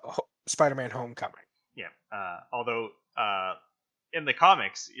Spider-Man Homecoming. Yeah, although in the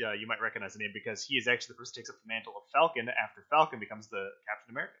comics, you might recognize the name because he is actually the person who takes up the mantle of Falcon after Falcon becomes the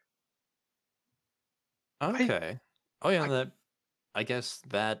Captain America. Okay. I guess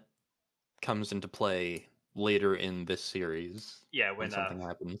that comes into play later in this series. Yeah, when something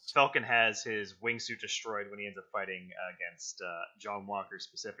happens. Falcon has his wingsuit destroyed when he ends up fighting against John Walker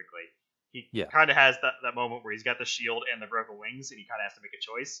specifically. He kind of has that moment where he's got the shield and the broken wings, and he kind of has to make a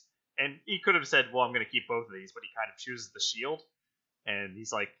choice. And he could have said, well, I'm going to keep both of these, but he kind of chooses the shield. And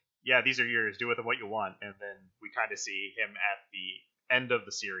he's like, yeah, these are yours. Do with them what you want. And then we kind of see him at the end of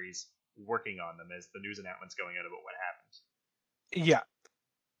the series working on them as the news announcements going out about what happened. Yeah.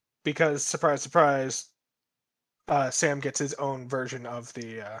 Because, surprise, surprise, Sam gets his own version of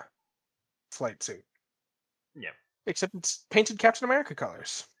the flight suit. Yeah. Except it's painted Captain America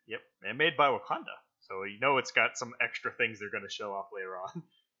colors. Yep. And made by Wakanda. So you know it's got some extra things they're going to show off later on.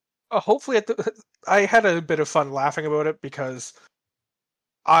 Hopefully, I had a bit of fun laughing about it because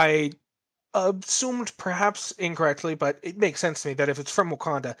I assumed, perhaps incorrectly, but it makes sense to me that if it's from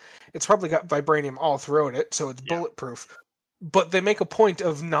Wakanda, it's probably got vibranium all throughout it, so it's bulletproof. But they make a point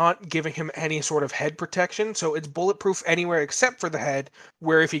of not giving him any sort of head protection, so it's bulletproof anywhere except for the head,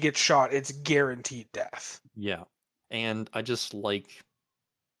 where if he gets shot, it's guaranteed death. Yeah. And I just like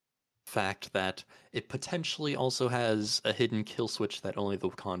fact that it potentially also has a hidden kill switch that only the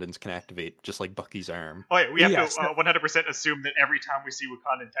Wakandans can activate, just like Bucky's arm. Oh yeah, we have Yes. to 100% assume that every time we see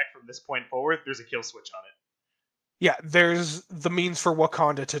Wakandan tech from this point forward, there's a kill switch on it. Yeah, there's the means for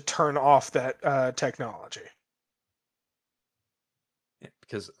Wakanda to turn off that technology. Yeah,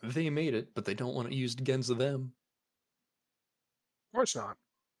 because they made it, but they don't want it used against them. Of course not.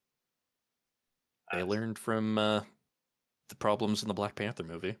 They learned from the problems in the Black Panther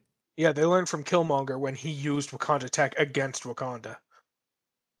movie. Yeah, they learned from Killmonger when he used Wakanda tech against Wakanda.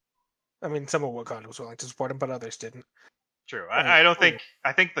 I mean, some of Wakanda was willing to support him, but others didn't. True. Right. I don't think.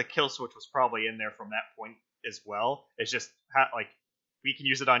 I think the kill switch was probably in there from that point as well. It's just like we can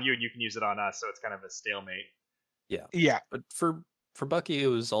use it on you and you can use it on us, so it's kind of a stalemate. Yeah. But for Bucky, it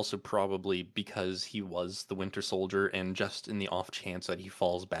was also probably because he was the Winter Soldier, and just in the off chance that he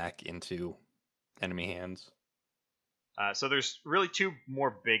falls back into enemy hands. So there's really two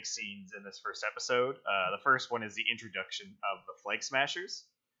more big scenes in this first episode. The first one is the introduction of the Flag Smashers.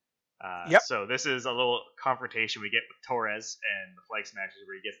 Yep. So this is a little confrontation we get with Torres and the Flag Smashers,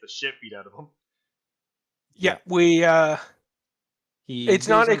 where he gets the shit beat out of him. Yeah, we it's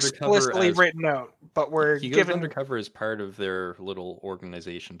not goes undercover explicitly as- written out, but we're He goes given undercover as part of their little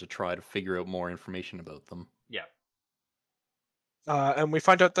organization to try to figure out more information about them. Yeah. and we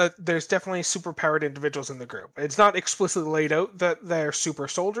find out that there's definitely superpowered individuals in the group. It's not explicitly laid out that they're super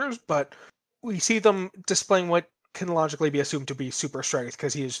soldiers, but we see them displaying what can logically be assumed to be super strength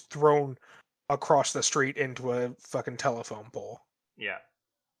because he is thrown across the street into a fucking telephone pole. Yeah.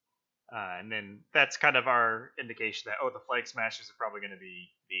 And then that's kind of our indication that, the Flag Smashers are probably going to be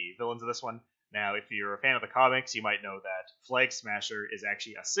the villains of this one. Now, if you're a fan of the comics, you might know that Flag Smasher is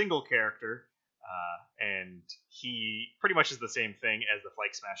actually a single character, and he pretty much is the same thing as the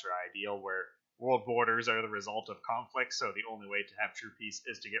Flag Smasher ideal, where world borders are the result of conflict, so the only way to have true peace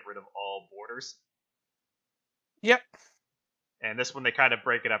is to get rid of all borders. Yep. And this one, they kind of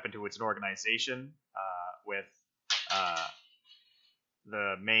break it up into its an organization, with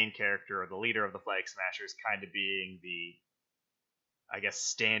the main character or the leader of the Flag Smashers kind of being the, I guess,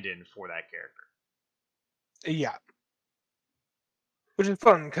 stand-in for that character. Yeah. Which is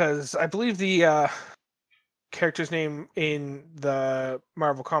fun, because I believe the character's name in the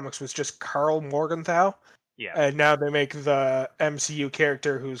Marvel Comics was just Carl Morgenthau. Yeah. And now they make the MCU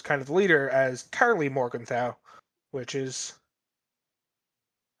character who's kind of the leader as Carly Morgenthau, which is,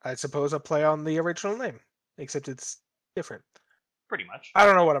 I suppose, a play on the original name, except it's different. Pretty much. I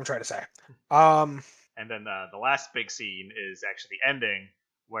don't know what I'm trying to say. And then the last big scene is actually the ending,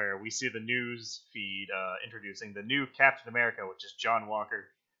 where we see the news feed introducing the new Captain America, which is John Walker.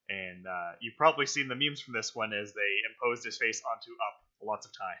 And you've probably seen the memes from this one as they imposed his face onto Up lots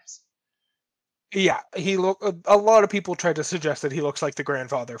of times. Yeah, a lot of people tried to suggest that he looks like the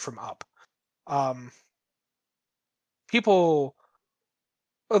grandfather from Up. People...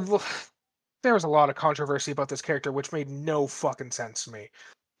 there was a lot of controversy about this character, which made no fucking sense to me.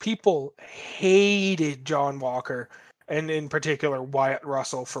 People hated John Walker, and in particular Wyatt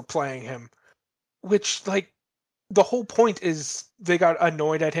Russell, for playing him. Which, the whole point is they got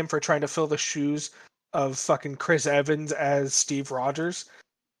annoyed at him for trying to fill the shoes of fucking Chris Evans as Steve Rogers.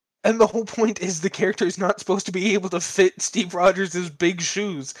 And the whole point is the character is not supposed to be able to fit Steve Rogers' big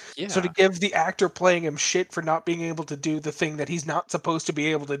shoes. Yeah. So to give the actor playing him shit for not being able to do the thing that he's not supposed to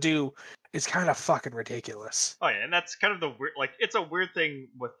be able to do is kind of fucking ridiculous. Oh yeah, and that's kind of the weird, it's a weird thing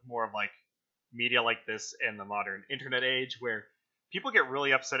with more of media like this in the modern internet age, where people get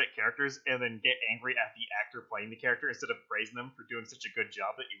really upset at characters and then get angry at the actor playing the character instead of praising them for doing such a good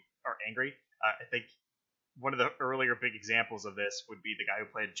job that you are angry. I think one of the earlier big examples of this would be the guy who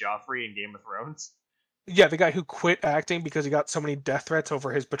played Joffrey in Game of Thrones. Yeah, the guy who quit acting because he got so many death threats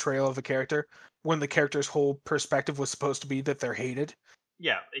over his portrayal of the character, when the character's whole perspective was supposed to be that they're hated.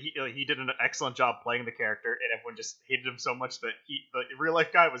 Yeah, he did an excellent job playing the character, and everyone just hated him so much that the real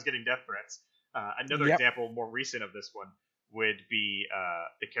life guy was getting death threats. Another example, more recent of this one, would be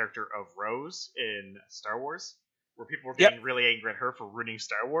the character of Rose in Star Wars, where people were getting really angry at her for ruining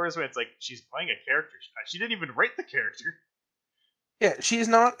Star Wars, when it's like, she's playing a character. She didn't even write the character. Yeah, she's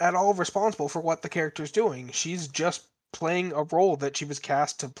not at all responsible for what the character's doing. She's just playing a role that she was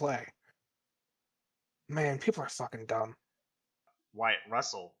cast to play. Man, people are fucking dumb. Wyatt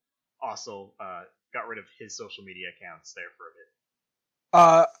Russell also got rid of his social media accounts there for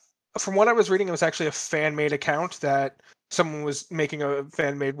a bit. From what I was reading, it was actually a fan-made account that someone was making a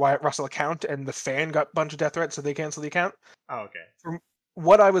fan-made Wyatt Russell account, and the fan got a bunch of death threats, so they canceled the account. Oh, okay. From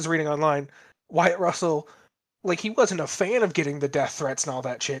what I was reading online, Wyatt Russell, he wasn't a fan of getting the death threats and all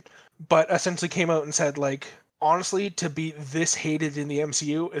that shit, but essentially came out and said, honestly, to be this hated in the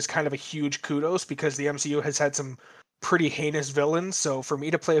MCU is kind of a huge kudos, because the MCU has had some pretty heinous villains. So for me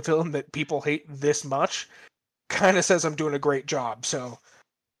to play a villain that people hate this much kind of says I'm doing a great job. So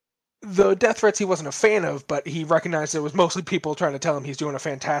the death threats he wasn't a fan of, but he recognized it was mostly people trying to tell him he's doing a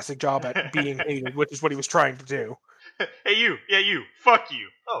fantastic job at being hated, which is what he was trying to do. Hey, you. Yeah, you. Fuck you.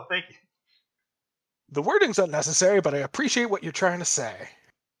 Oh, thank you. The wording's unnecessary, but I appreciate what you're trying to say.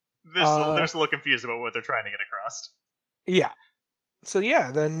 They're just a little confused about what they're trying to get across. Yeah. So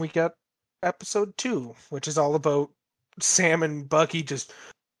yeah, then we got episode 2, which is all about Sam and Bucky just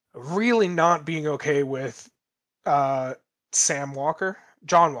really not being okay with John Walker.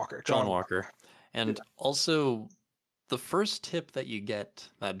 And also, the first tip that you get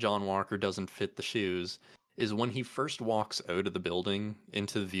that John Walker doesn't fit the shoes is when he first walks out of the building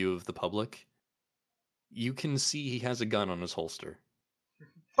into the view of the public. You can see he has a gun on his holster.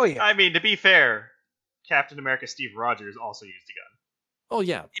 Oh yeah. I mean, to be fair, Captain America Steve Rogers also used a gun. Oh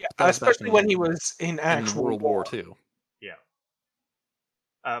yeah, especially when he was in actual World War II.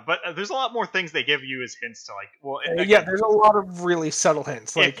 Yeah. But there's a lot more things they give you as hints to, like, well, yeah, there's a lot of really subtle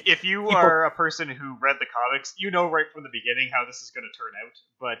hints. Like, if you are a person who read the comics, you know right from the beginning how this is going to turn out.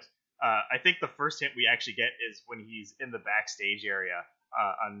 But I think the first hint we actually get is when he's in the backstage area,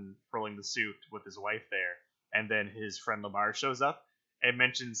 unfurling the suit with his wife there, and then his friend Lamar shows up and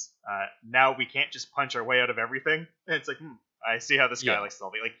mentions, now we can't just punch our way out of everything. And it's like, I see how this guy likes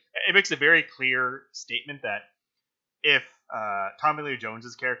solving. Like, it makes a very clear statement that if Tommy Lee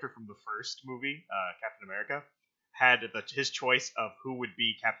Jones's character from the first movie, Captain America, had his choice of who would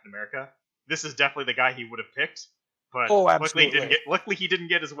be Captain America, this is definitely the guy he would have picked. But luckily he didn't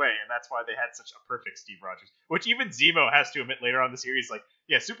get his way, and that's why they had such a perfect Steve Rogers. Which even Zemo has to admit later on in the series, like,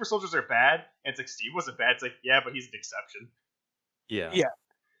 yeah, super soldiers are bad, and it's like, Steve wasn't bad. It's like, yeah, but he's an exception. Yeah.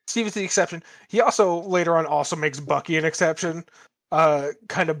 Steve is the exception. He also later on also makes Bucky an exception,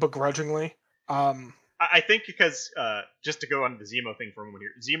 kind of begrudgingly. I think because, just to go on the Zemo thing for a moment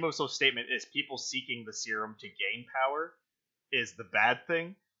here, Zemo's whole statement is people seeking the serum to gain power is the bad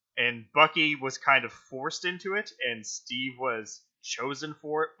thing, and Bucky was kind of forced into it, and Steve was chosen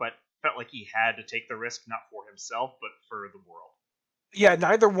for it, but felt like he had to take the risk, not for himself, but for the world. Yeah,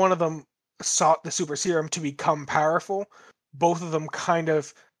 neither one of them sought the super serum to become powerful. Both of them kind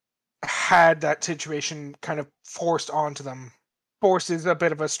of had that situation kind of forced onto them. Forced is a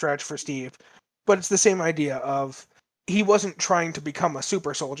bit of a stretch for Steve, but it's the same idea of he wasn't trying to become a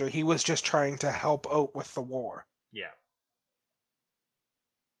super soldier, he was just trying to help out with the war. Yeah.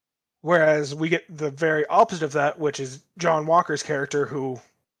 Whereas we get the very opposite of that, which is John Walker's character, who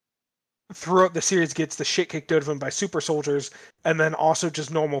throughout the series gets the shit kicked out of him by super soldiers, and then also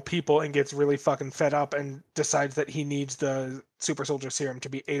just normal people, and gets really fucking fed up and decides that he needs the super soldier serum to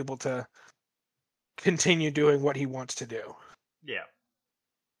be able to continue doing what he wants to do. Yeah.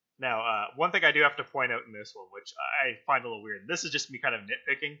 Now, one thing I do have to point out in this one, which I find a little weird, this is just me kind of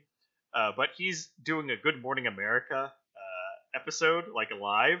nitpicking, but he's doing a Good Morning America episode, like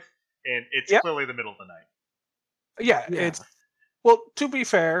live, and it's clearly the middle of the night. Yeah, it's... Well, to be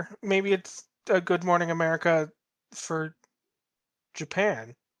fair, maybe it's a Good Morning America for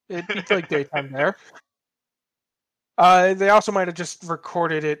Japan. It'd be like daytime there. They also might have just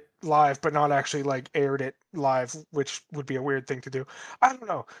recorded it live, but not actually like aired it live, which would be a weird thing to do. I don't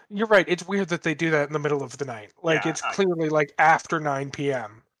know. You're right. It's weird that they do that in the middle of the night. Like, it's clearly like after 9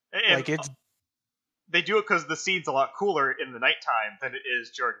 p.m. And like, it's... They do it because the scene's a lot cooler in the nighttime than it is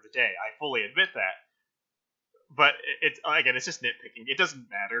during the day. I fully admit that. But it's just nitpicking. It doesn't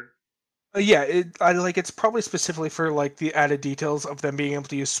matter. Yeah, it's probably specifically for like the added details of them being able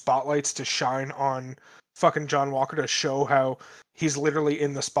to use spotlights to shine on fucking John Walker to show how he's literally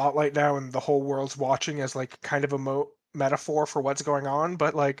in the spotlight now and the whole world's watching as like kind of a metaphor for what's going on.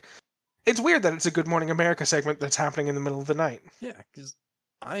 But like, it's weird that it's a Good Morning America segment that's happening in the middle of the night. Yeah, because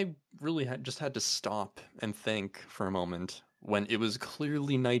I really just had to stop and think for a moment when it was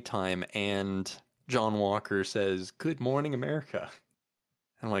clearly nighttime and John Walker says, "Good morning, America."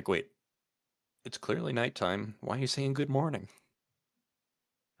 I'm like, wait, it's clearly nighttime. Why are you saying good morning?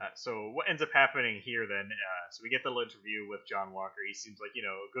 So what ends up happening here then, so we get the little interview with John Walker. He seems like,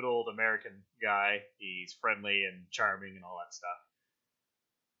 a good old American guy. He's friendly and charming and all that stuff.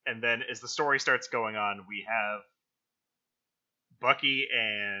 And then as the story starts going on, we have Bucky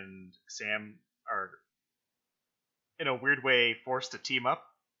and Sam are, in a weird way, forced to team up.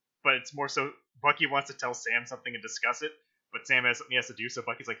 But it's more so Bucky wants to tell Sam something and discuss it, but Sam has something he has to do, so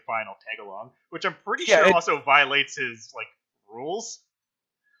Bucky's like, fine, I'll tag along. Which I'm pretty sure also violates his, like, rules.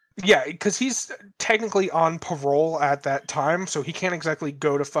 Yeah, because he's technically on parole at that time, so he can't exactly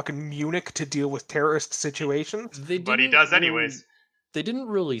go to fucking Munich to deal with terrorist situations. They But he didn't does really- anyways. They didn't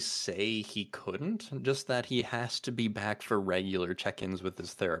really say he couldn't, just that he has to be back for regular check-ins with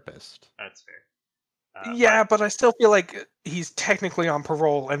his therapist. That's fair. Yeah, but I still feel like he's technically on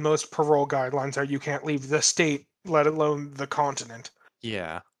parole, and most parole guidelines are you can't leave the state, let alone the continent.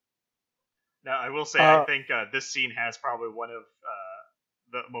 Yeah. Now, I will say, I Uh, think this scene has probably one of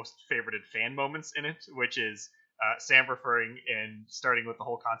the most favorited fan moments in it, which is Sam referring and starting with the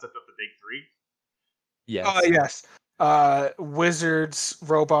whole concept of the Big Three. Yes. yes. Wizards,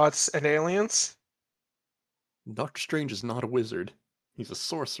 robots, and aliens. Doctor Strange is not a wizard. He's a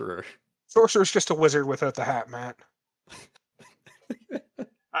sorcerer. Sorcerer's just a wizard without the hat, Matt.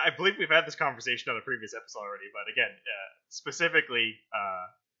 I believe we've had this conversation on a previous episode already, but again, specifically,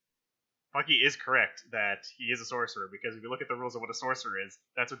 Bucky is correct that he is a sorcerer, because if you look at the rules of what a sorcerer is,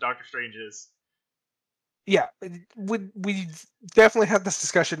 that's what Doctor Strange is. Yeah, we definitely had this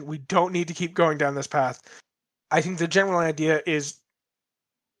discussion. We don't need to keep going down this path. I think the general idea is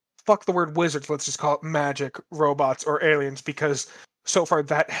fuck the word wizards, let's just call it magic, robots, or aliens, because so far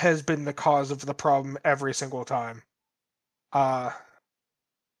that has been the cause of the problem every single time.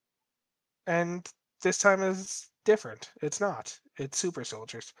 And this time is different. It's not. It's super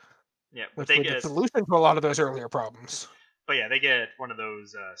soldiers. Yeah, but Which they was the get, solution to a lot of those earlier problems. but yeah, they get one of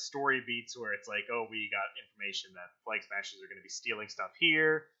those story beats where it's like, oh, we got information that Flag Smashers are going to be stealing stuff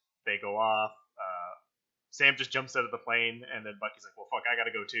here. They go off. Sam just jumps out of the plane, and then Bucky's like, well, fuck, I gotta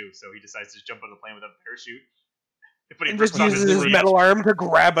go too. So he decides to jump out of the plane without a parachute. But he And just rips off uses his his sleeve. metal arm to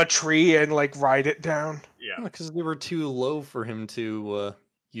grab a tree and like ride it down. Yeah. Because they were too low for him to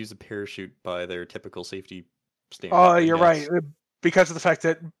use a parachute by their typical safety standards. Oh, I you're guess. right. Because of the fact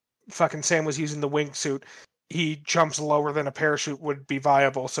that fucking Sam was using the wingsuit, he jumps lower than a parachute would be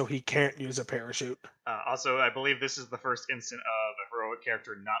viable, so he can't use a parachute. Also, I believe this is the first instant of a heroic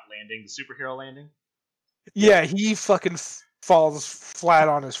character not landing the superhero landing. Yeah, he fucking falls flat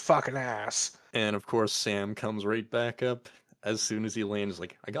on his fucking ass. And of course, Sam comes right back up as soon as he lands.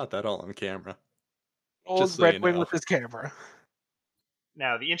 Like, I got that all on camera. Old Just so Red you Wing know. with his camera.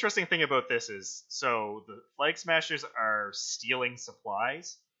 Now, the interesting thing about this is, so the Flag Smashers are stealing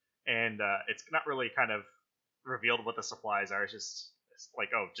supplies, and it's not really kind of revealed what the supplies are. It's like,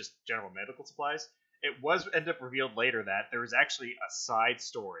 oh, just general medical supplies. It was end up revealed later that there was actually a side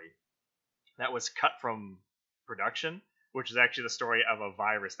story that was cut from production, which is actually the story of a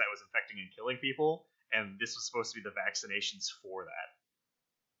virus that was infecting and killing people, and this was supposed to be the vaccinations for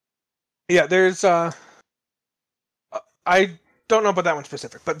that. Yeah, there's I don't know about that one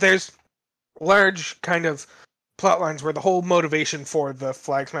specific, but there's large kind of plot lines where the whole motivation for the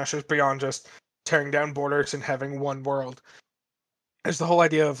Flag Smashers, beyond just tearing down borders and having one world, is the whole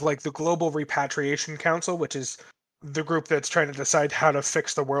idea of like the Global Repatriation Council, which is the group that's trying to decide how to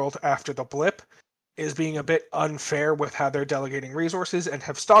fix the world after the blip, is being a bit unfair with how they're delegating resources and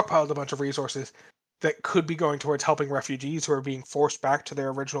have stockpiled a bunch of resources that could be going towards helping refugees who are being forced back to their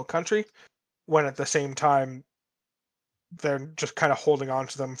original country, when at the same time they're just kind of holding on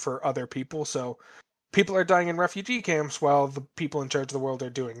to them for other people. So people are dying in refugee camps while the people in charge of the world are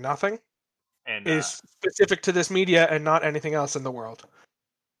doing nothing. And Is specific to this media and not anything else in the world.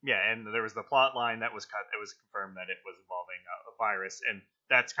 yeah, and there was the plot line that was cut. It was confirmed that it was involving a virus, and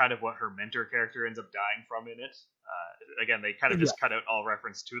that's kind of what her mentor character ends up dying from in it. Again, they kind of just cut out all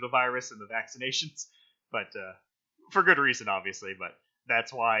reference to the virus and the vaccinations, but for good reason, obviously. But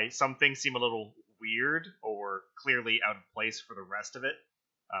that's why some things seem a little weird or clearly out of place for the rest of it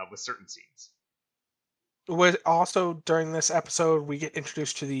with certain scenes. Was also during this episode we get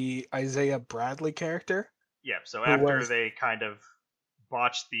introduced to the Isaiah Bradley character. Yeah, so Who after was- they kind of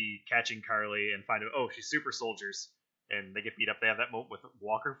botch the catching Carly and find out, oh, she's super soldiers, and they get beat up, they have that moment with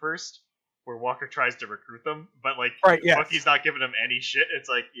Walker first, where Walker tries to recruit them, but like Right, yeah. Bucky's not giving him any shit. It's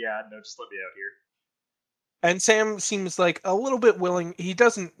like, yeah, no, just let me out here. And Sam seems like a little bit willing. He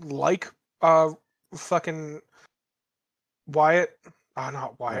doesn't like fucking Wyatt. Oh,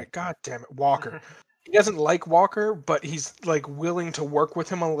 not Wyatt. God damn it, Walker. He doesn't like Walker, but he's like willing to work with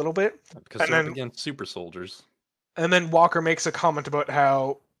him a little bit. Because And they're up then- against super soldiers. And then Walker makes a comment about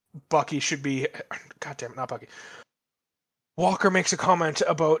how Bucky should be. God damn it, not Bucky. Walker makes a comment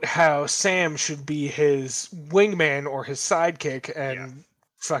about how Sam should be his wingman or his sidekick, and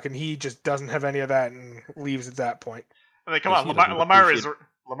fucking he just doesn't have any of that and leaves at that point. I mean, come Because on, he doesn't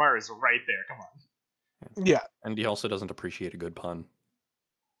Lamar is right there. Come on. Yeah, And he also doesn't appreciate a good pun.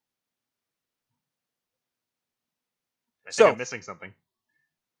 I think So- I'm missing something.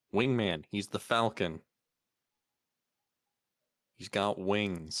 Wingman, he's the Falcon. He's got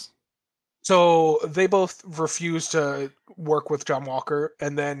wings. So they both refuse to work with John Walker,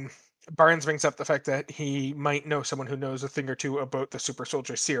 and then Barnes brings up the fact that he might know someone who knows a thing or two about the super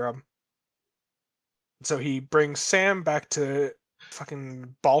soldier serum. So he brings Sam back to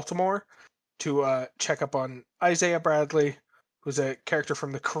fucking Baltimore to check up on Isaiah Bradley, who's a character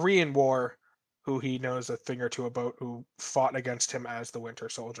from the Korean War, who he knows a thing or two about, who fought against him as the Winter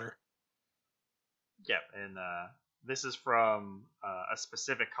Soldier. Yeah, and this is from a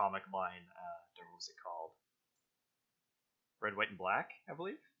specific comic line. What was it called? Red, White, and Black, I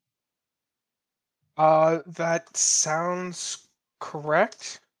believe. That sounds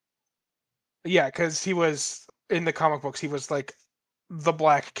correct. Yeah, because he was in the comic books. He was like the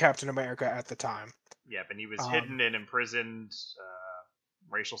Black Captain America at the time. Yeah, and he was hidden and imprisoned,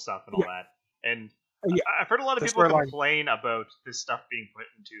 racial stuff and all that. And I've heard a lot of people complain about this stuff being put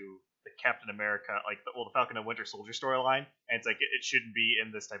into the Captain America, like the Falcon and Winter Soldier storyline, and it's like it shouldn't be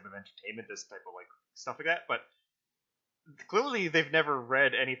in this type of entertainment, this type of like stuff like that. But clearly, they've never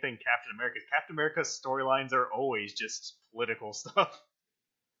read anything Captain America. Captain America's storylines are always just political stuff.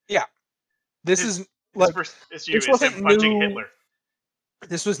 Yeah, this wasn't him punching Hitler.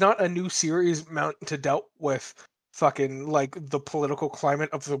 This was not a new series meant to deal with fucking like the political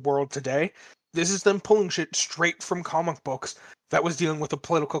climate of the world today. This is them pulling shit straight from comic books that was dealing with the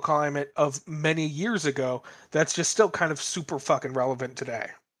political climate of many years ago that's just still kind of super fucking relevant today.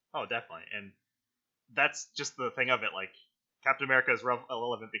 Oh, definitely. And that's just the thing of it. Like, Captain America is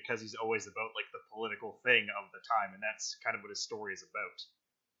relevant because he's always about like the political thing of the time, and that's kind of what his story is about.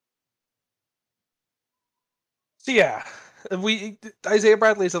 So yeah, Isaiah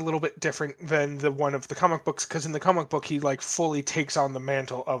Bradley is a little bit different than the one of the comic books, because in the comic book he like fully takes on the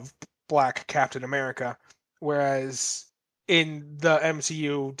mantle of Black Captain America, whereas in the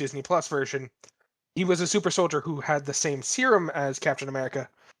MCU Disney Plus version, he was a super soldier who had the same serum as Captain America,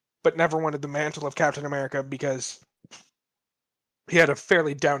 but never wanted the mantle of Captain America because he had a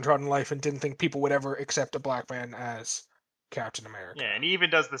fairly downtrodden life and didn't think people would ever accept a black man as Captain America. Yeah, and he even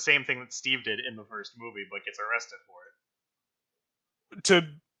does the same thing that Steve did in the first movie, but gets arrested for it. To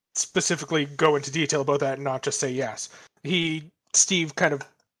specifically go into detail about that and not just say yes, Steve kind of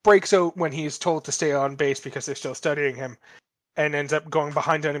breaks out when he's told to stay on base because they're still studying him, and ends up going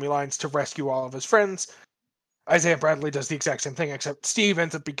behind enemy lines to rescue all of his friends. Isaiah Bradley does the exact same thing, except Steve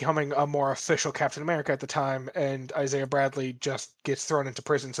ends up becoming a more official Captain America at the time, and Isaiah Bradley just gets thrown into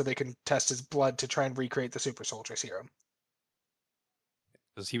prison so they can test his blood to try and recreate the super soldier serum.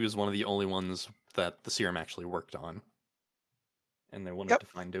 Because he was one of the only ones that the serum actually worked on. And they wanted to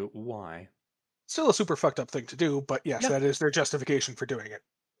find out why. Still a super fucked up thing to do, but yes, that is their justification for doing it.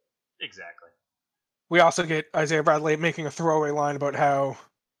 Exactly. We also get Isaiah Bradley making a throwaway line about how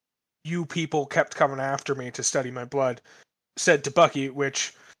you people kept coming after me to study my blood, said to Bucky,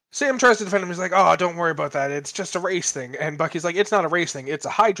 which Sam tries to defend him. He's like, oh, don't worry about that. It's just a race thing. And Bucky's like, it's not a race thing. It's a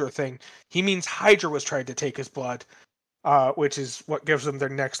Hydra thing. He means Hydra was trying to take his blood, which is what gives them their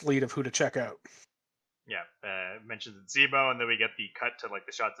next lead of who to check out. Yeah, mentions Zemo, and then we get the cut to like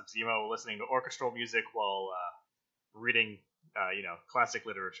the shots of Zemo listening to orchestral music while reading, classic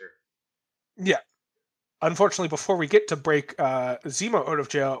literature. Yeah. Unfortunately, before we get to break Zemo out of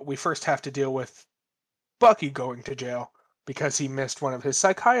jail, we first have to deal with Bucky going to jail because he missed one of his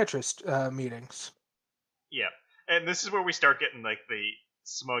psychiatrist meetings. Yeah, and this is where we start getting like the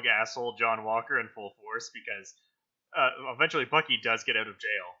smug asshole John Walker in full force, because eventually Bucky does get out of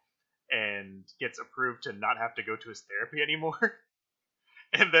jail and gets approved to not have to go to his therapy anymore.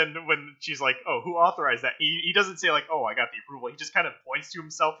 And then when she's like, oh, who authorized that? He doesn't say like, oh, I got the approval. He just kind of points to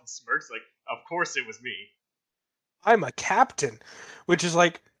himself and smirks like, of course it was me. I'm a captain, which is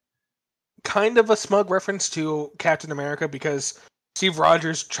like kind of a smug reference to Captain America, because Steve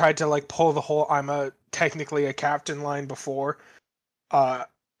Rogers tried to like pull the whole technically a captain line before,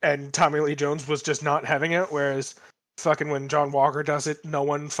 and Tommy Lee Jones was just not having it, whereas fucking when John Walker does it, no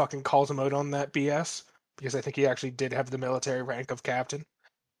one fucking calls him out on that BS, because I think he actually did have the military rank of captain,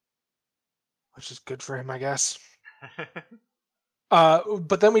 which is good for him, I guess.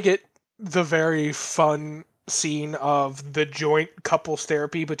 But then we get the very fun scene of the joint couples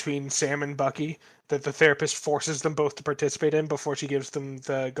therapy between Sam and Bucky that the therapist forces them both to participate in before she gives them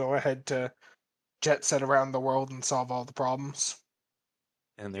the go-ahead to jet set around the world and solve all the problems.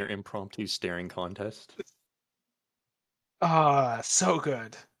 And their impromptu staring contest. So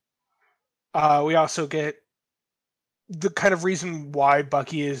good. We also get the kind of reason why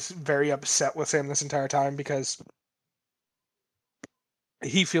Bucky is very upset with Sam this entire time, because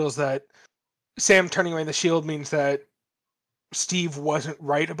he feels that Sam turning away the shield means that Steve wasn't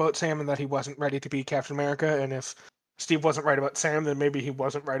right about Sam and that he wasn't ready to be Captain America, and if Steve wasn't right about Sam, then maybe he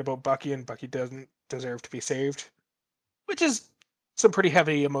wasn't right about Bucky, and Bucky doesn't deserve to be saved. Which is some pretty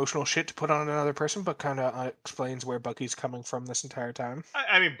heavy emotional shit to put on another person, but kind of explains where Bucky's coming from this entire time.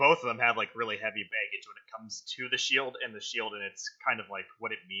 I mean, both of them have like really heavy baggage when it comes to the Shield and the Shield, and it's kind of like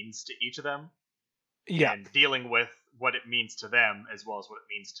what it means to each of them. Yeah. And dealing with what it means to them as well as what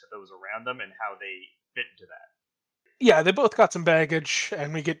it means to those around them and how they fit into that. Yeah, they both got some baggage,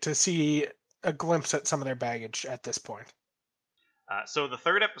 and we get to see a glimpse at some of their baggage at this point. So the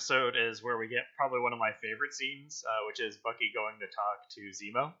third episode is where we get probably one of my favorite scenes, which is Bucky going to talk to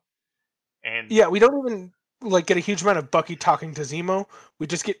Zemo. And yeah, we don't even get a huge amount of Bucky talking to Zemo. We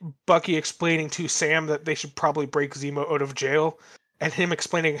just get Bucky explaining to Sam that they should probably break Zemo out of jail, and him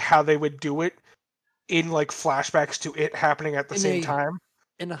explaining how they would do it in flashbacks to it happening at the same time.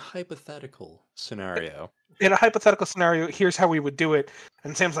 In a hypothetical scenario. In a hypothetical scenario, here's how we would do it.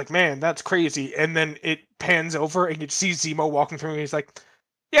 And Sam's like, man, that's crazy. And then it pans over and you see Zemo walking through and he's like,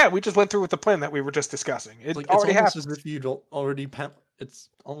 yeah, we just went through with the plan that we were just discussing. It already happened. It's almost as if you'd already... It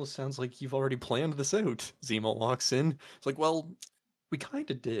almost sounds like you've already planned this out. Zemo walks in. It's like, well, we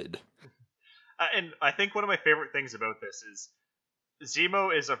kind of did. And I think one of my favorite things about this is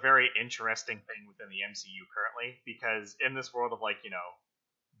Zemo is a very interesting thing within the MCU currently, because in this world of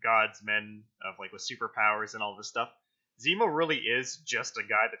gods, men of with superpowers and all this stuff, Zemo really is just a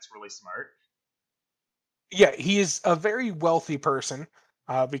guy that's really smart. Yeah, he is a very wealthy person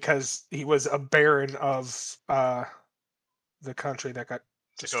because he was a baron of the country that got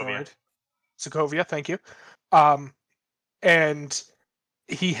destroyed. Sokovia, thank you. And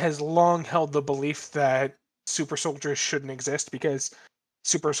he has long held the belief that super soldiers shouldn't exist because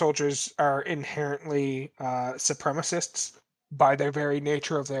super soldiers are inherently supremacists by their very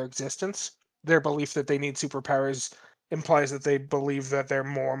nature of their existence. Their belief that they need superpowers implies that they believe that they're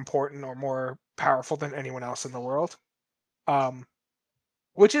more important or more powerful than anyone else in the world.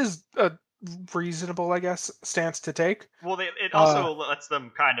 Which is a reasonable, I guess, stance to take. Well, it also lets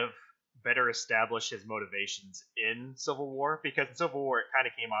them kind of better establish his motivations in Civil War, because in Civil War it kind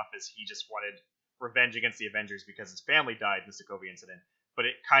of came off as he just wanted revenge against the Avengers because his family died in the Sokovia incident. But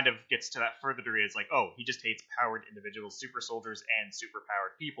it kind of gets to that further degree. It's he just hates powered individuals, super soldiers, and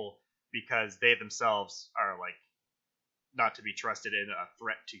superpowered people because they themselves are not to be trusted and a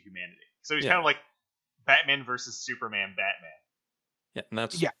threat to humanity. So he's kind of like Batman versus Superman Batman. Yeah,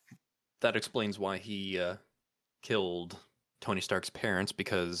 and that explains why he killed Tony Stark's parents,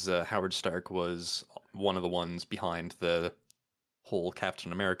 because Howard Stark was one of the ones behind the whole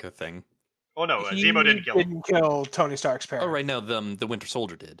Captain America thing. Oh no, Zemo didn't kill him. Didn't kill Tony Stark's parents. Oh right, no, the Winter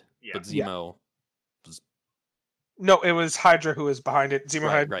Soldier did. Yeah. But Zemo was... No, it was Hydra who was behind it.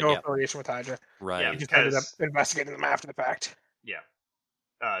 Zemo had no affiliation with Hydra. Right. Yeah, he just ended up investigating them after the fact. Yeah.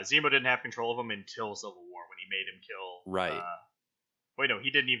 Zemo didn't have control of him until Civil War when he made him kill... Right. Wait, no,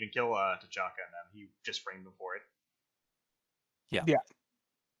 he didn't even kill T'Chaka and them. He just framed them for it. Yeah. Yeah.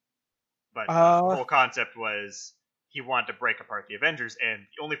 But the whole concept was he wanted to break apart the Avengers, and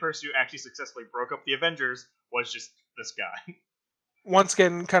the only person who actually successfully broke up the Avengers was just this guy. Once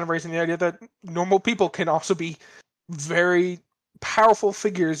again, kind of raising the idea that normal people can also be very powerful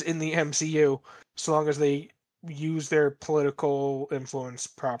figures in the MCU, so long as they use their political influence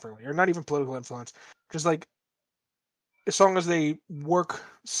properly. Or not even political influence, just as long as they work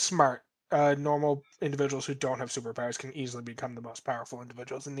smart. Normal individuals who don't have superpowers can easily become the most powerful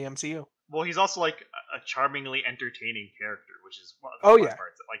individuals in the MCU. Well, he's also a charmingly entertaining character, which is one of the best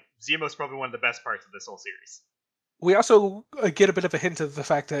parts. Zemo's probably one of the best parts of this whole series. We also get a bit of a hint of the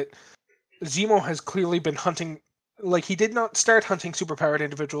fact that Zemo has clearly been hunting. He did not start hunting superpowered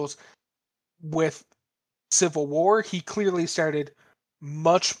individuals with Civil War. He clearly started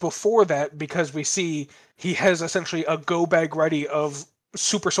much before that, because we see he has essentially a go bag ready of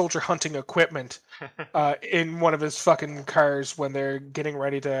super soldier hunting equipment in one of his fucking cars when they're getting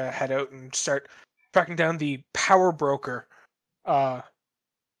ready to head out and start tracking down the power broker,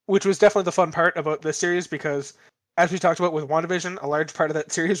 which was definitely the fun part about this series, because as we talked about with WandaVision, a large part of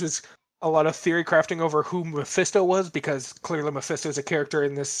that series was a lot of theory crafting over who Mephisto was, because clearly Mephisto is a character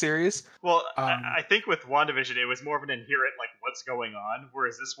in this series. Well, I think with WandaVision it was more of an inherent what's going on,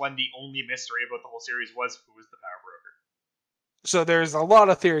 whereas this one, the only mystery about the whole series was who was the power broker. So there's a lot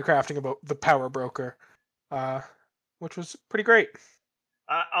of theory crafting about the power broker, which was pretty great.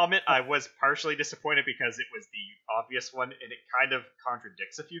 I'll admit I was partially disappointed because it was the obvious one, and it kind of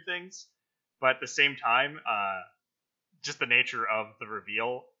contradicts a few things. But at the same time, just the nature of the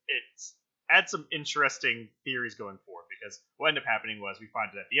reveal, it adds some interesting theories going forward, because what ended up happening was we find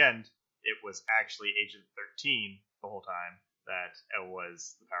it at the end, it was actually Agent 13 the whole time that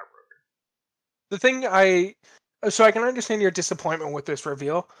was the power broker. The thing I So I can understand your disappointment with this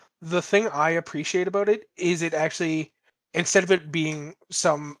reveal. The thing I appreciate about it is it actually, instead of it being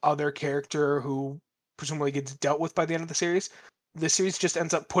some other character who presumably gets dealt with by the end of the series just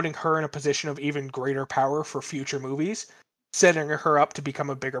ends up putting her in a position of even greater power for future movies, setting her up to become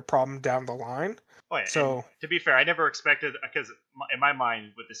a bigger problem down the line. Oh yeah, and So to be fair, I never expected, because in my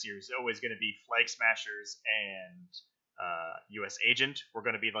mind with the series, it's always going to be Flag Smashers and U.S. Agent were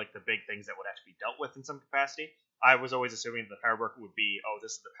going to be like the big things that would have to be dealt with in some capacity. I was always assuming the Power Broker would be, oh,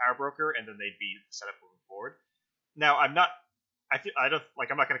 this is the Power Broker, and then they'd be set up moving forward. Now I'm not. I don't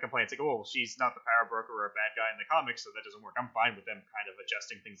like. I'm not going to complain. It's like, oh, well, she's not the Power Broker or a bad guy in the comics, so that doesn't work. I'm fine with them kind of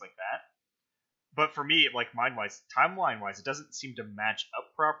adjusting things like that. But for me, like mind-wise, timeline-wise, it doesn't seem to match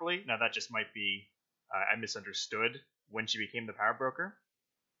up properly. Now that just might be I misunderstood when she became the Power Broker.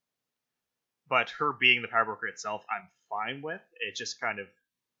 But her being the Power Broker itself, I'm fine with. It just kind of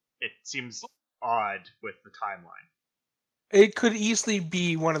it seems odd with the timeline. it could easily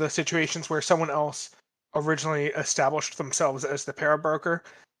be one of those situations where someone else originally established themselves as the para broker,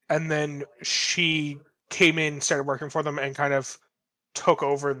 and then she came in, started working for them, and kind of took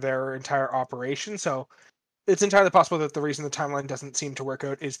over their entire operation. So it's entirely possible that the reason the timeline doesn't seem to work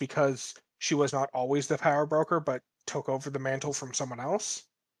out is because she was not always the power broker, but took over the mantle from someone else.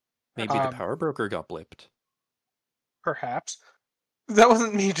 Maybe the power broker got blipped. Perhaps. That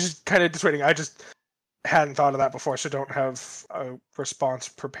wasn't me just kind of dissuading. I just hadn't thought of that before, so don't have a response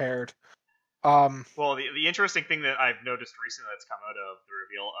prepared. Well, the interesting thing that I've noticed recently that's come out of the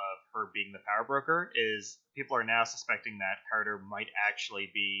reveal of her being the Power Broker is people are now suspecting that Carter might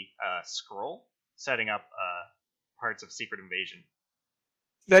actually be a Skrull, setting up parts of Secret Invasion.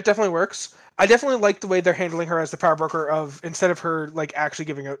 That definitely works. I definitely like the way they're handling her as the power broker of, instead of her like actually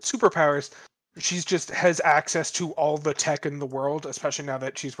giving out superpowers, she's just has access to all the tech in the world, especially now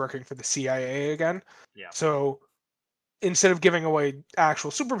that she's working for the CIA again. Yeah. So instead of giving away actual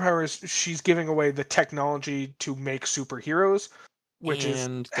superpowers, she's giving away the technology to make superheroes, which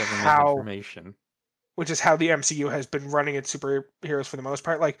and is government how information. which is how the MCU has been running its superheroes for the most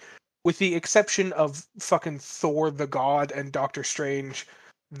part. Like, with the exception of fucking Thor the God and Doctor Strange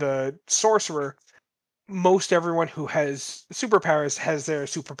the Sorcerer, most everyone who has superpowers has their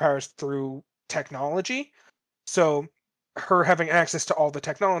superpowers through technology. So her having access to all the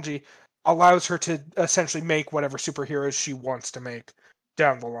technology allows her to essentially make whatever superheroes she wants to make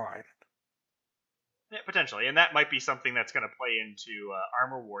down the line. Yeah, potentially, and that might be something that's going to play into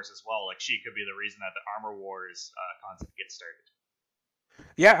Armor Wars as well. Like, she could be the reason that the Armor Wars concept gets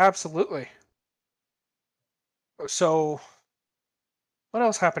started. Yeah, absolutely. So, what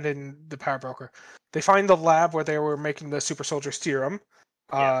else happened in the Power Broker? They find the lab where they were making the super soldier serum.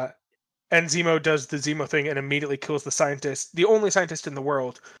 Yeah. And Zemo does the Zemo thing and immediately kills the scientist, the only scientist in the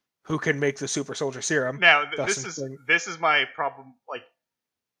world who can make the super soldier serum. Now, this is my problem. Like,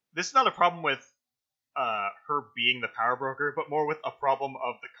 this is not a problem with her being the Power Broker, but more with a problem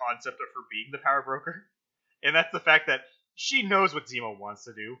of the concept of her being the Power Broker. And that's the fact that she knows what Zemo wants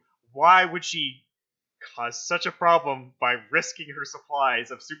to do. Why would she cause such a problem by risking her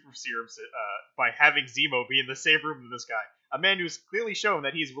supplies of super serums by having Zemo be in the same room with this guy? A man who's clearly shown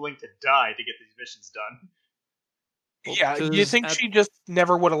that he's willing to die to get these missions done. Well, Yeah, you think she just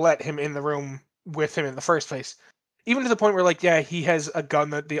never would have let him in the room with him in the first place. Even to the point where, like, yeah, he has a gun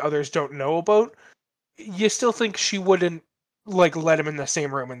that the others don't know about. You still think she wouldn't, like, let him in the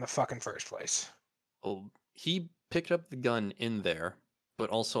same room in the fucking first place. Well, he picked up the gun in there, but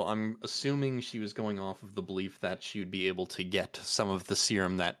also I'm assuming she was going off of the belief that she would be able to get some of the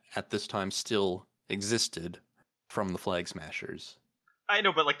serum that at this time still existed from the Flag Smashers. I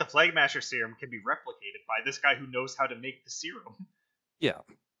know, but like the Flag Smasher serum can be replicated by this guy who knows how to make the serum. Yeah,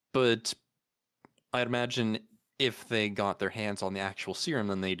 but I'd imagine if they got their hands on the actual serum,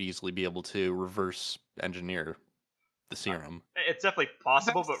 then they'd easily be able to reverse engineer the serum. It's definitely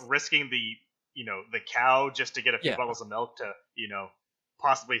possible, but risking the cow just to get a few Yeah. bottles of milk to,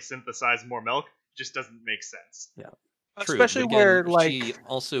 possibly synthesize more milk just doesn't make sense. Yeah. True, Especially but where, again, like... she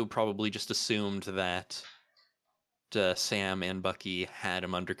also probably just assumed that Sam and Bucky had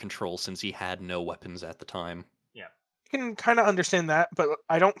him under control since he had no weapons at the time. Yeah. I can kind of understand that, but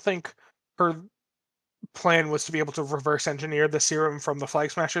I don't think her plan was to be able to reverse engineer the serum from the Flag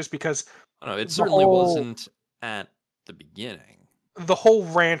Smashers, because I don't know, it certainly wasn't at the beginning. The whole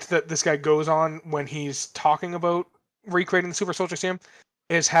rant that this guy goes on when he's talking about recreating the super soldier serum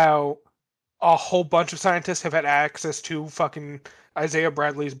is how a whole bunch of scientists have had access to fucking Isaiah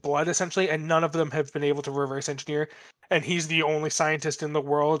Bradley's blood, essentially, and none of them have been able to reverse engineer. And he's the only scientist in the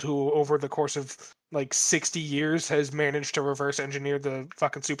world who, over the course of like 60 years, has managed to reverse engineer the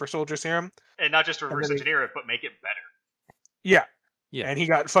fucking super soldier serum. And not just reverse then engineer it, but make it better. Yeah. Yeah. And he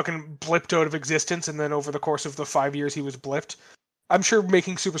got fucking blipped out of existence, and then over the course of the 5 years he was blipped. I'm sure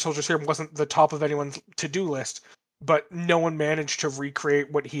making super soldier serum wasn't the top of anyone's to-do list, but no one managed to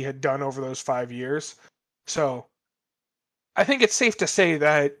recreate what he had done over those 5 years. So I think it's safe to say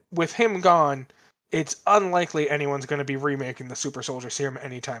that with him gone, it's unlikely anyone's going to be remaking the super soldier serum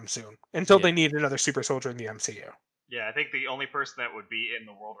anytime soon, until Yeah. they need another super soldier in the MCU. Yeah, I think the only person that would be in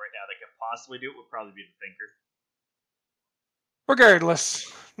the world right now that could possibly do it would probably be the Thinker.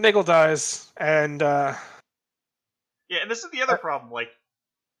 Regardless, Nagel dies, and Yeah, and this is the other problem. Like,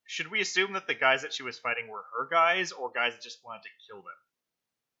 should we assume that the guys that she was fighting were her guys, or guys that just wanted to kill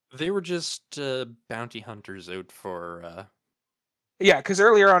them? They were just bounty hunters out for. yeah, because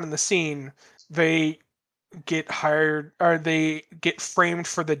earlier on in the scene, they get hired, or they get framed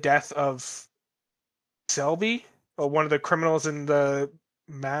for the death of Selby, one of the criminals in the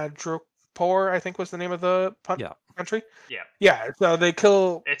Madripoor, I think was the name of the Yeah. country. Yeah. Yeah, so they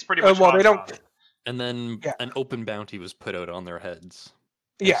kill. It's pretty much well, they Hong don't. Kong. And then Yeah. an open bounty was put out on their heads.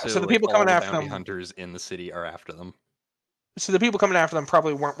 And Yeah, so the people all coming the after bounty them. hunters in the city are after them. So the people coming after them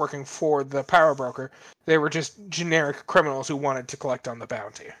probably weren't working for the power broker. They were just generic criminals who wanted to collect on the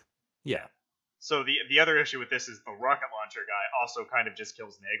bounty. Yeah. So the other issue with this is the rocket launcher guy also kind of just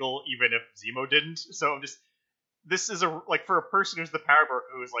kills Nagel, even if Zemo didn't. So I'm just, this is for a person who's the power broker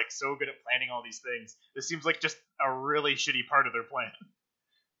who is like so good at planning all these things, this seems like just a really shitty part of their plan.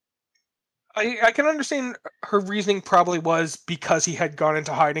 I can understand her reasoning probably was because he had gone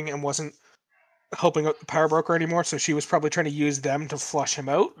into hiding and wasn't helping out the power broker anymore, so she was probably trying to use them to flush him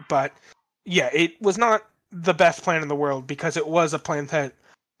out. But yeah, it was not the best plan in the world because it was a plan that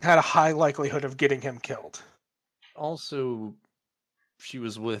had a high likelihood of getting him killed. Also, she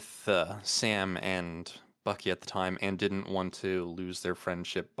was with Sam and Bucky at the time and didn't want to lose their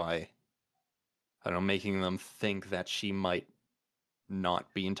friendship by, I don't know, making them think that she might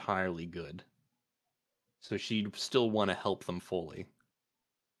not be entirely good. So she'd still want to help them fully.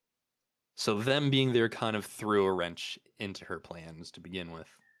 So them being there kind of threw a wrench into her plans to begin with.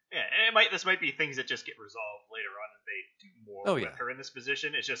 Yeah, and this might be things that just get resolved later on as they do more with her in this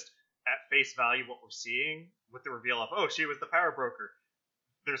position. It's just at face value what we're seeing with the reveal of, oh, she was the power broker.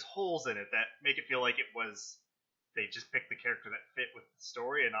 There's holes in it that make it feel like they just picked the character that fit with the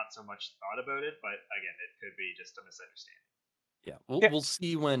story and not so much thought about it. But again, it could be just a misunderstanding. Yeah, we'll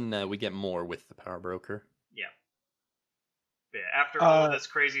see when we get more with the power broker. Yeah. Yeah, after all of this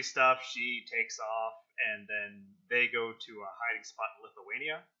crazy stuff, she takes off, and then they go to a hiding spot in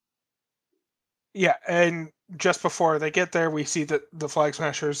Lithuania. Yeah, and just before they get there, we see that the Flag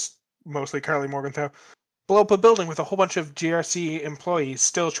Smashers, mostly Carly Morgenthau, blow up a building with a whole bunch of GRC employees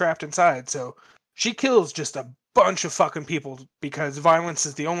still trapped inside. So she kills just a bunch of fucking people because violence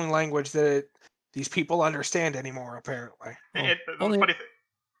is the only language that these people understand anymore, apparently.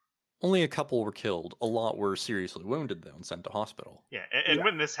 Only a couple were killed. A lot were seriously wounded, though, and sent to hospital. Yeah, and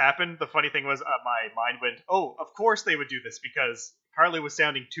when this happened, the funny thing was my mind went, oh, of course they would do this, because Carly was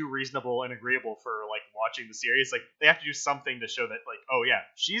sounding too reasonable and agreeable for, watching the series. They have to do something to show that, oh, yeah,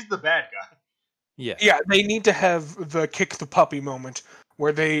 she's the bad guy. Yeah. Yeah, they need to have the kick the puppy moment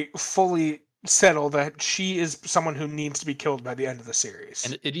where they fully settle that she is someone who needs to be killed by the end of the series.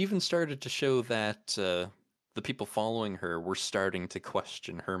 And it even started to show that the people following her were starting to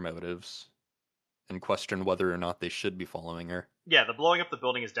question her motives and question whether or not they should be following her. Yeah, the blowing up the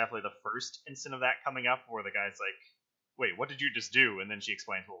building is definitely the first instant of that coming up, where the guy's like, wait, what did you just do? And then she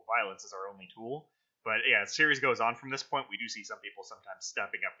explains, well, violence is our only tool. But yeah, as the series goes on from this point, we do see some people sometimes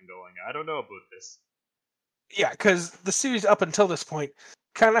stepping up and going, I don't know about this. Yeah, because the series up until this point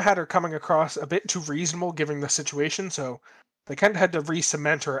kind of had her coming across a bit too reasonable given the situation, so they kind of had to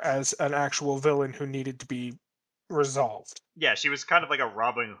re-cement her as an actual villain who needed to be resolved. Yeah, she was kind of like a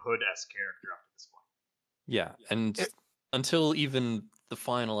Robin Hood-esque character up to this point. Yeah, and until even the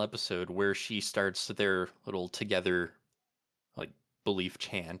final episode where she starts their little together belief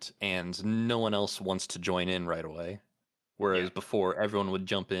chant and no one else wants to join in right away. Whereas before, everyone would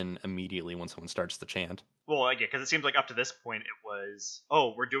jump in immediately when someone starts the chant. Well, yeah, because it seems like up to this point it was,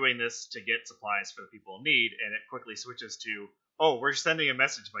 oh, we're doing this to get supplies for the people in need, and it quickly switches to, oh, we're sending a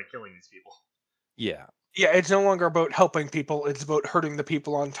message by killing these people. Yeah. Yeah, it's no longer about helping people, it's about hurting the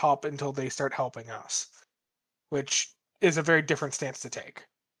people on top until they start helping us. Which is a very different stance to take.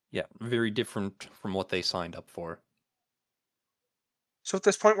 Yeah, very different from what they signed up for. So at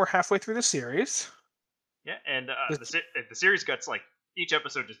this point, we're halfway through the series. Yeah, and This- the series gets like each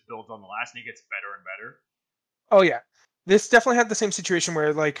episode just builds on the last, and it gets better and better. Oh yeah, this definitely had the same situation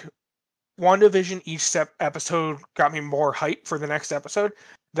where like WandaVision, each episode got me more hype for the next episode.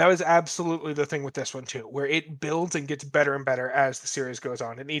 That was absolutely the thing with this one too, where it builds and gets better and better as the series goes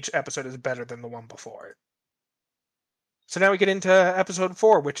on, and each episode is better than the one before it. So now we get into episode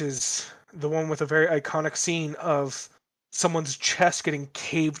 4, which is the one with a very iconic scene of someone's chest getting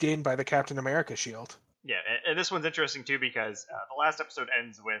caved in by the Captain America shield. Yeah, and this one's interesting too because the last episode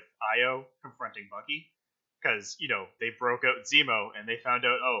ends with Io confronting Bucky because they broke out Zemo and they found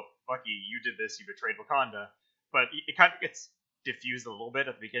out, oh, Bucky, you did this, you betrayed Wakanda. But it kind of gets diffused a little bit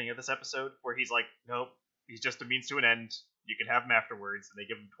at the beginning of this episode where he's like, nope, he's just a means to an end. You can have him afterwards, and they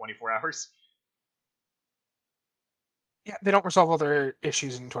give him 24 hours. Yeah, they don't resolve all their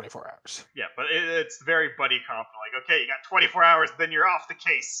issues in 24 hours. Yeah, but it's very buddy comp. Like, okay, you got 24 hours, then you're off the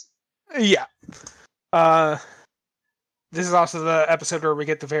case. Yeah. This is also the episode where we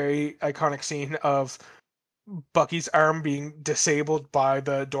get the very iconic scene of Bucky's arm being disabled by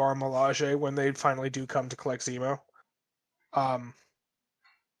the Dora Milaje when they finally do come to collect Zemo.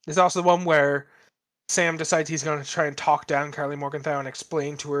 There's also the one where Sam decides he's going to try and talk down Carly Morgenthau and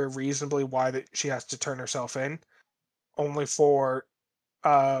explain to her reasonably why she has to turn herself in, only for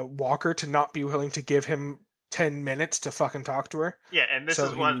Walker to not be willing to give him 10 minutes to fucking talk to her. Yeah, and this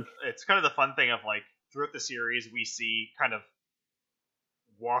is one. It's kind of the fun thing of like throughout the series we see kind of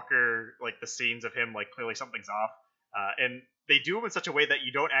Walker, like the scenes of him, like clearly something's off, and they do them in such a way that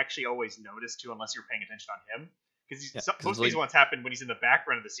you don't actually always notice too unless you're paying attention on him. Because most of these ones happen when he's in the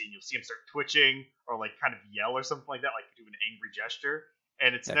background of the scene. You'll see him start twitching or like kind of yell or something like that, like do an angry gesture,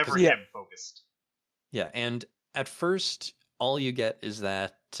 and it's never him focused. Yeah, and at first, all you get is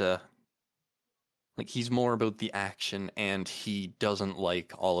that like he's more about the action, and he doesn't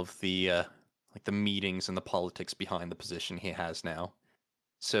like all of the like the meetings and the politics behind the position he has now.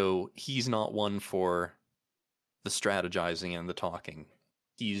 So he's not one for the strategizing and the talking.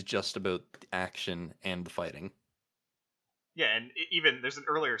 He's just about the action and the fighting. Yeah, and even there's an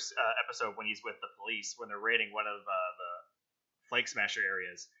earlier episode when he's with the police when they're raiding one of the Flag Smasher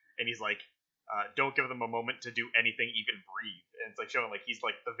areas, and he's like, don't give them a moment to do anything, even breathe. And it's like showing like he's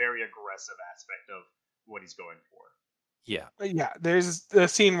like the very aggressive aspect of what he's going for. Yeah. Yeah, there's the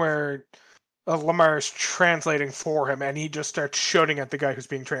scene where Lamar is translating for him, and he just starts shouting at the guy who's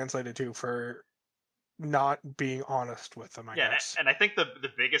being translated to for not being honest with them, I guess. And I think the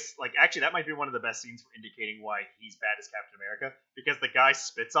biggest, like, actually, that might be one of the best scenes for indicating why he's bad as Captain America, because the guy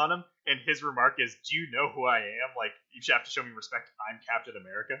spits on him, and his remark is, do you know who I am? Like, you should have to show me respect. I'm Captain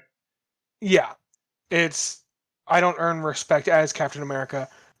America. Yeah. It's, I don't earn respect as Captain America.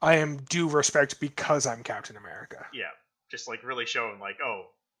 I am due respect because I'm Captain America. Yeah. Just, like, really showing, like, oh,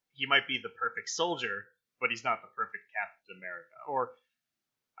 he might be the perfect soldier, but he's not the perfect Captain America. Or,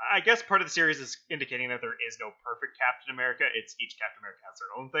 I guess part of the series is indicating that there is no perfect Captain America. It's each Captain America has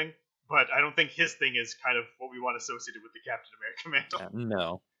their own thing. But I don't think his thing is kind of what we want associated with the Captain America mantle.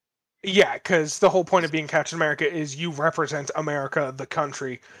 No. Yeah, because the whole point of being Captain America is you represent America, the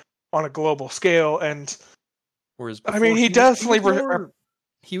country, on a global scale. And whereas I mean, he definitely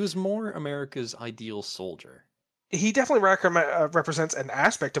he was more America's ideal soldier. He definitely represents an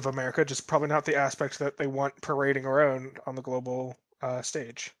aspect of America, just probably not the aspect that they want parading around on the global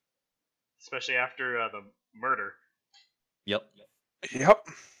stage. Especially after the murder. Yep.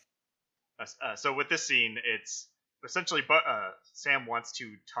 So with this scene, it's essentially Sam wants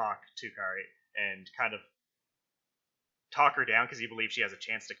to talk to Kari and kind of talk her down because he believes she has a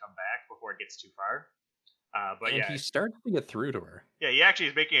chance to come back before it gets too far. But he started to get through to her. Yeah, he actually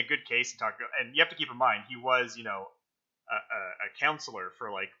is making a good case to talk to her. And you have to keep in mind, he was, a counselor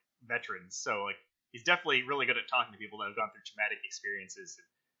for, like, veterans. So, like, he's definitely really good at talking to people that have gone through traumatic experiences and,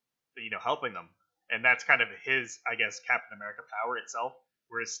 helping them. And that's kind of his, I guess, Captain America power itself.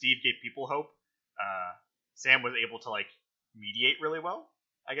 Whereas Steve gave people hope, Sam was able to, like, mediate really well,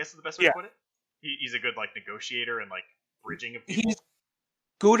 I guess is the best way to put it. He's a good, like, negotiator and, like, bridging of people. He's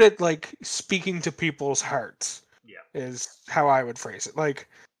good at, like, speaking to people's hearts. Yeah. Is how I would phrase it. Like,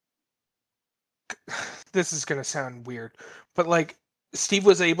 this is going to sound weird, but, like, Steve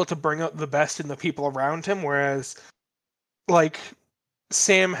was able to bring out the best in the people around him, whereas, like,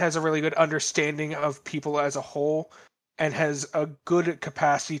 Sam has a really good understanding of people as a whole and has a good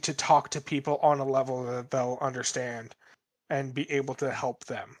capacity to talk to people on a level that they'll understand and be able to help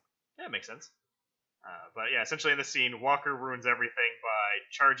them. Yeah, it makes sense. But yeah, essentially in the scene, Walker ruins everything by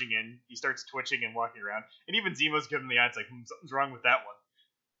charging in. He starts twitching and walking around. And even Zemo's giving him the eye. It's like, something's wrong with that one.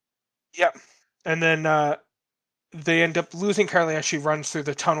 Yep. And then they end up losing Carly as she runs through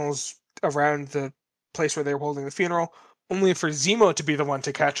the tunnels around the place where they were holding the funeral, only for Zemo to be the one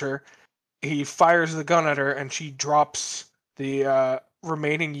to catch her. He fires the gun at her, and she drops the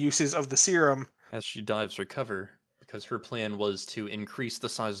remaining uses of the serum. As she dives for cover, because her plan was to increase the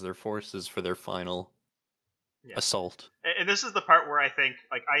size of their forces for their final assault. And this is the part where I think,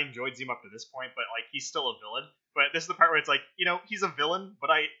 like, I enjoyed Zemo up to this point, but, like, he's still a villain. But this is the part where it's like, you know, he's a villain, but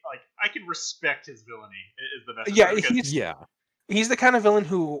I can respect his villainy, is the best. Yeah, he's the kind of villain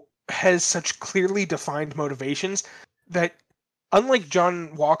who has such clearly defined motivations that, unlike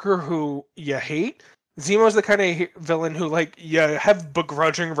John Walker, who you hate, Zemo's the kind of villain who, like, you have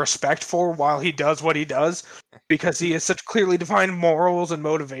begrudging respect for while he does what he does, because he has such clearly defined morals and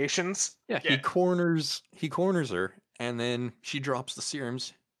motivations. Yeah, he corners her, and then she drops the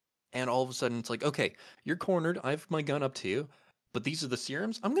serums, and all of a sudden it's like, okay, you're cornered, I have my gun up to you, but these are the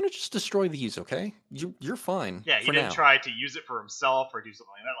serums, I'm gonna just destroy these, okay? You're fine. Yeah, he didn't try to use it for himself or do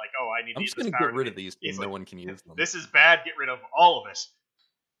something like that, like, oh, I need to use this power. I'm just gonna get rid of these so no one can use them. This is bad, get rid of all of it.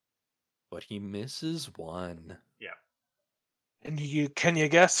 But he misses one. Yeah. And can you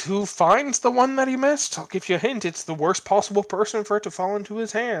guess who finds the one that he missed? I'll give you a hint. It's the worst possible person for it to fall into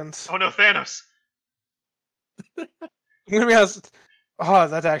his hands. Oh no, Thanos! Let me ask. Oh,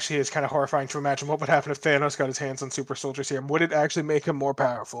 that actually is kind of horrifying to imagine. What would happen if Thanos got his hands on Super Soldier Serum? Would it actually make him more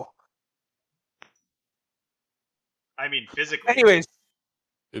powerful? I mean, physically. Anyways.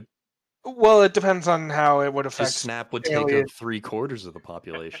 Well, it depends on how it would affect. His snap would take up 3/4 of the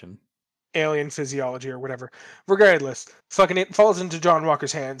population. Alien physiology or whatever. Regardless, fucking it falls into John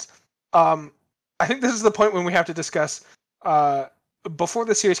Walker's hands. I think this is the point when we have to discuss. Before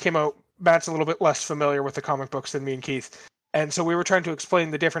the series came out, Matt's a little bit less familiar with the comic books than me and Keith, and so we were trying to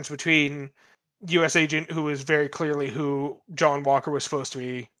explain the difference between U.S. Agent, who is very clearly who John Walker was supposed to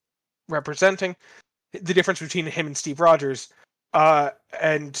be representing, the difference between him and Steve Rogers,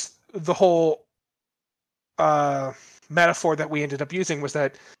 and the whole metaphor that we ended up using was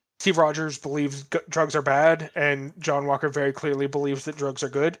that Steve Rogers believes drugs are bad, and John Walker very clearly believes that drugs are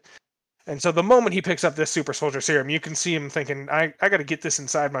good. And so the moment he picks up this Super Soldier Serum, you can see him thinking, I got to get this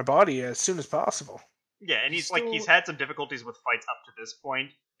inside my body as soon as possible. Yeah, and he's had some difficulties with fights up to this point,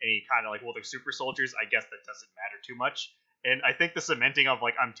 and he kind of like, well, they're super soldiers, I guess that doesn't matter too much. And I think the cementing of,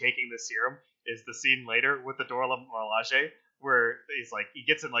 like, I'm taking this serum is the scene later with the Dora Milaje, where he's like, he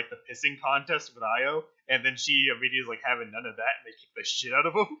gets in, like, the pissing contest with Io, and then she immediately is like having none of that, and they kick the shit out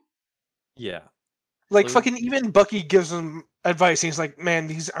of him. Yeah. Like, fucking even Bucky gives him advice. He's like, man,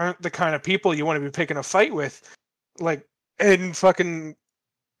 these aren't the kind of people you want to be picking a fight with. Like, and fucking...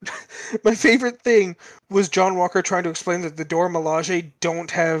 My favorite thing was John Walker trying to explain that the Dora Milaje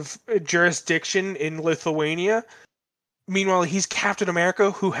don't have jurisdiction in Lithuania. Meanwhile, he's Captain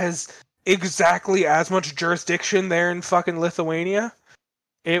America, who has exactly as much jurisdiction there in fucking Lithuania.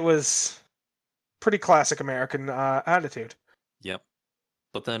 It was pretty classic American attitude. Yep.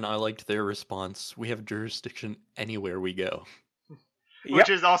 But then I liked their response. We have jurisdiction anywhere we go. Which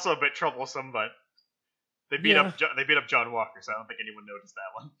is also a bit troublesome, but they beat up John Walker, so I don't think anyone noticed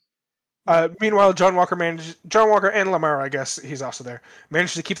that one. Meanwhile, John Walker and Lamar, I guess he's also there,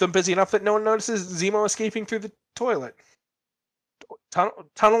 managed to keep them busy enough that no one notices Zemo escaping through the toilet.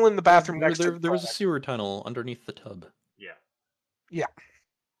 Tunnel in the bathroom next to there was a sewer tunnel underneath the tub. Yeah.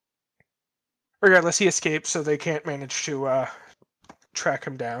 Regardless, he escapes, so they can't manage to track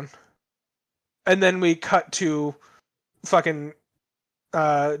him down. And then we cut to fucking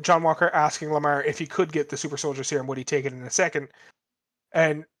John Walker asking Lamar if he could get the Super Soldier Serum, would he take it in a second?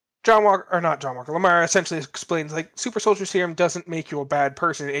 And Lamar essentially explains, like, Super Soldier Serum doesn't make you a bad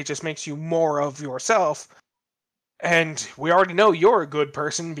person, it just makes you more of yourself. And we already know you're a good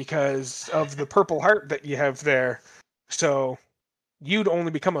person because of the purple heart that you have there. So you'd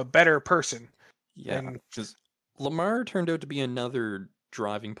only become a better person. Yeah, because Lamar turned out to be another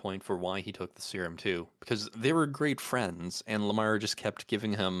driving point for why he took the serum too. Because they were great friends, and Lamar just kept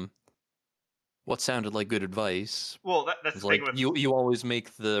giving him what sounded like good advice. Well, that's the like, thing with... you always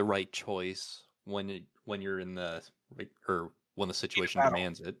make the right choice when you're in the when the situation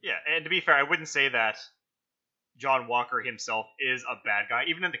demands it. Yeah, and to be fair, I wouldn't say that John Walker himself is a bad guy.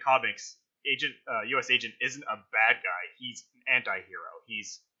 Even in the comics, U.S. Agent isn't a bad guy. He's an anti-hero.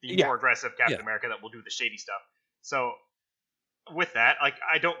 He's the more aggressive Captain America that will do the shady stuff. So with that, like,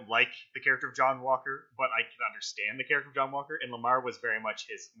 I don't like the character of John Walker, but I can understand the character of John Walker, and Lamar was very much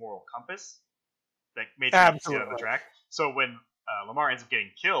his moral compass that made him stay on the track. So when Lamar ends up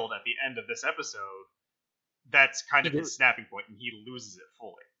getting killed at the end of this episode, that's kind of his snapping point, and he loses it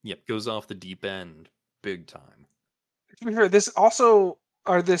fully. Yep, goes off the deep end big time. To be fair, this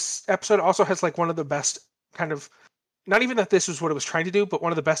episode also has, like, one of the best kind of not even that this was what it was trying to do, but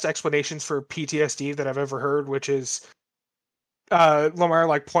one of the best explanations for PTSD that I've ever heard, which is Lamar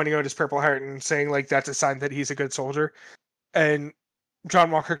like pointing out his Purple Heart and saying like that's a sign that he's a good soldier, and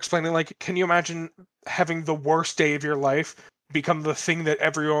John Walker explaining like, can you imagine having the worst day of your life become the thing that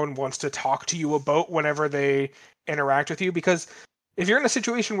everyone wants to talk to you about whenever they interact with you? Because if you're in a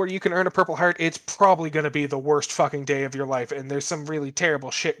situation where you can earn a Purple Heart, it's probably going to be the worst fucking day of your life, and there's some really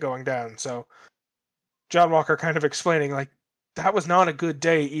terrible shit going down. So John Walker kind of explaining like, that was not a good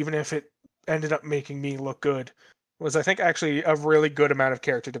day, even if it ended up making me look good, was I think actually a really good amount of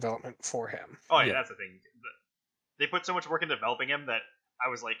character development for him. Oh yeah, Yeah. that's the thing. They put so much work into developing him that I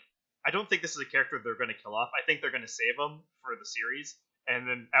was like, I don't think this is a character they're going to kill off. I think they're going to save him for the series. And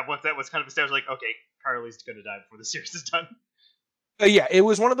then once that was kind of established, like, okay, Carly's going to die before the series is done. Yeah, it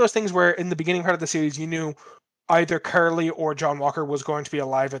was one of those things where in the beginning part of the series, you knew either Carly or John Walker was going to be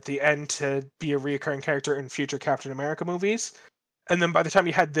alive at the end to be a reoccurring character in future Captain America movies. And then by the time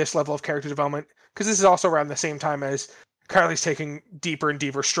you had this level of character development, because this is also around the same time as Carly's taking deeper and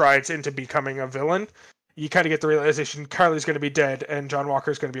deeper strides into becoming a villain, you kind of get the realization Carly's going to be dead and John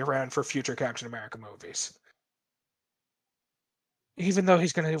Walker's going to be around for future Captain America movies. Even though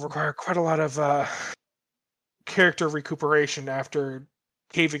he's going to require quite a lot of character recuperation after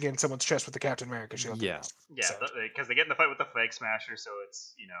caving in someone's chest with the Captain America shield. Yeah. Yeah, So- because they get in the fight with the Flag Smasher, so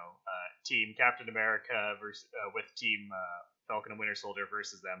it's, Team Captain America versus with Team Falcon and Winter Soldier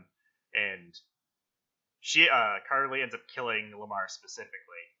versus them, and Carly ends up killing Lamar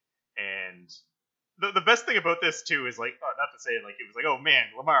specifically, and the best thing about this too is like, not to say like it was like, oh man,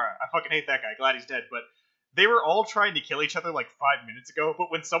 Lamar, I fucking hate that guy, glad he's dead, but they were all trying to kill each other like 5 minutes ago,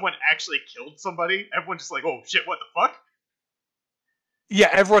 but when someone actually killed somebody, everyone's just like, oh shit, what the fuck? Yeah,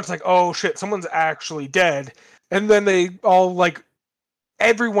 everyone's like, oh shit, someone's actually dead. And then they all, like,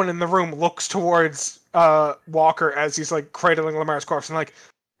 everyone in the room looks towards Walker as he's, like, cradling Lamar's corpse and, like,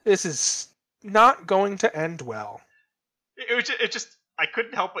 this is not going to end well. It just, I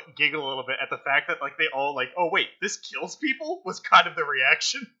couldn't help but giggle a little bit at the fact that, like, they all, like, oh wait, this kills people? Was kind of the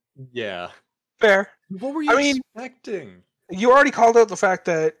reaction. Yeah. Fair. What were you I mean- expecting? You already called out the fact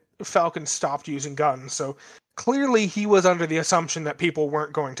that Falcon stopped using guns, so clearly he was under the assumption that people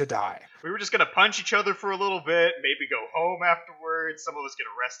weren't going to die. We were just gonna punch each other for a little bit, maybe go home afterwards, some of us get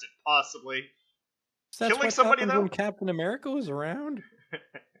arrested, possibly. That's Killing what somebody, happened though? when Captain America was around?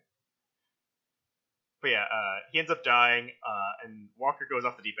 But yeah, he ends up dying, and Walker goes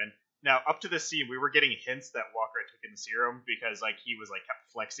off the deep end. Now, up to this scene, we were getting hints that Walker had taken the serum because, like, he was like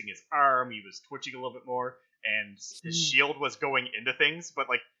kept flexing his arm, he was twitching a little bit more, and his shield was going into things. But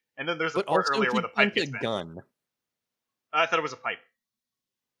like, and then there's a But part also, earlier he where the pipe pumped a gets back. gun. I thought it was a pipe.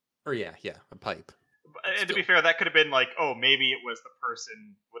 Or yeah, a pipe. And to be fair, that could have been like, oh, maybe it was the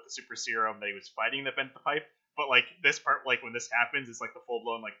person with the super serum that he was fighting that bent the pipe. But like this part, like when this happens, it's like the full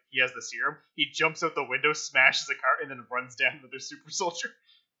blown like he has the serum. He jumps out the window, smashes a car, and then runs down another super soldier.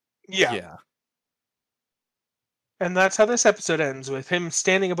 Yeah. And that's how this episode ends, with him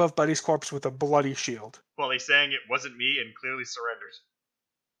standing above Buddy's corpse with a bloody shield. While he's saying it wasn't me and clearly surrenders.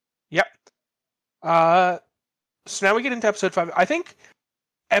 Yep. So now we get into episode 5. I think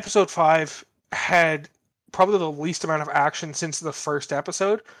episode 5 had probably the least amount of action since the first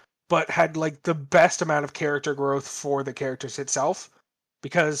episode, but had like the best amount of character growth for the characters itself.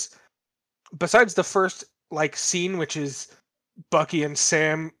 Because besides the first like scene, which is Bucky and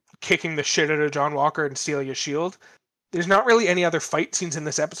Sam kicking the shit out of John Walker and stealing his shield, there's not really any other fight scenes in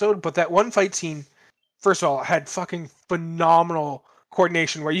this episode, but that one fight scene, first of all, had fucking phenomenal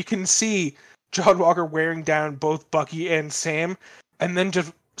coordination where you can see John Walker wearing down both Bucky and Sam, and then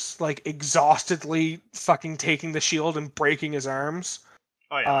just like exhaustedly fucking taking the shield and breaking his arms.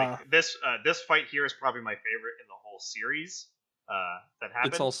 Oh yeah, like this fight here is probably my favorite in the whole series. That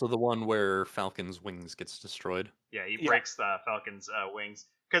happened. It's also the one where Falcon's wings gets destroyed. Yeah, he breaks the Falcon's wings.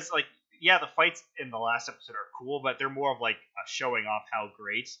 Because, like, yeah, the fights in the last episode are cool, but they're more of, like, showing off how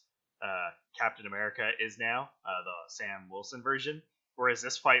great Captain America is now, the Sam Wilson version. Whereas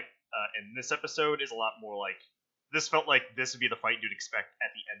this fight in this episode is a lot more like, this felt like this would be the fight you'd expect at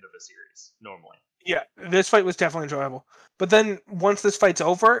the end of a series, normally. Yeah, this fight was definitely enjoyable. But then, once this fight's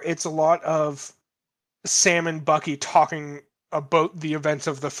over, it's a lot of Sam and Bucky talking about the events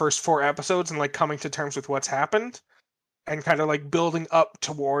of the first 4 episodes and, like, coming to terms with what's happened. And kind of like building up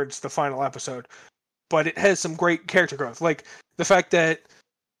towards the final episode. But it has some great character growth. Like the fact that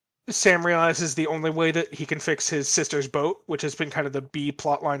Sam realizes the only way that he can fix his sister's boat, which has been kind of the B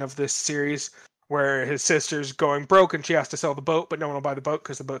plotline of this series, where his sister's going broke and she has to sell the boat, but no one will buy the boat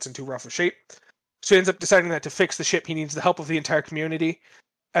because the boat's in too rough a shape. So he ends up deciding that to fix the ship, he needs the help of the entire community.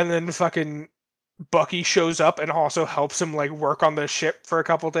 And then fucking Bucky shows up and also helps him like work on the ship for a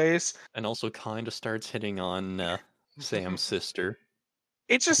couple days. And also kind of starts hitting on Sam's sister.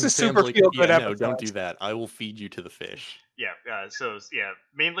 It's just a And Sam's super like, feel good yeah, episode. no, don't do that. I will feed you to the fish. Yeah,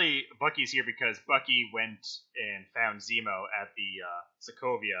 mainly Bucky's here because Bucky went and found Zemo at the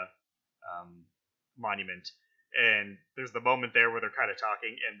Sokovia monument, and there's the moment there where they're kind of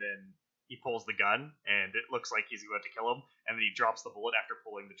talking, and then he pulls the gun, and it looks like he's about to kill him, and then he drops the bullet after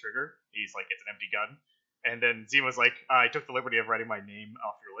pulling the trigger. He's like, it's an empty gun. And then Zemo's like, I took the liberty of writing my name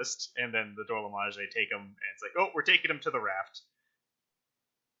off your list, and then the Dora Milaje take him, and it's like, oh, we're taking him to the raft.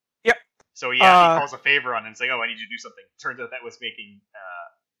 Yep. So yeah, he calls a favor on him and saying, "Oh, I need you to do something." Turns out that was making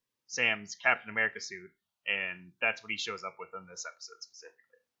Sam's Captain America suit, and that's what he shows up with in this episode specifically.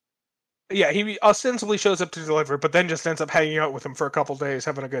 Yeah, he ostensibly shows up to deliver, but then just ends up hanging out with him for a couple days,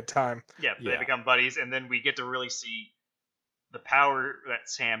 having a good time. Yeah, they become buddies, and then we get to really see the power that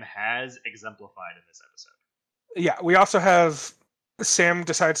Sam has exemplified in this episode. Yeah, we also have Sam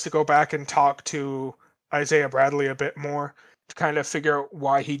decides to go back and talk to Isaiah Bradley a bit more to kind of figure out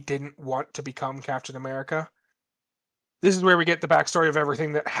why he didn't want to become Captain America. This is where we get the backstory of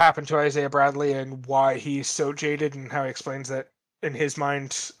everything that happened to Isaiah Bradley and why he's so jaded, and how he explains that in his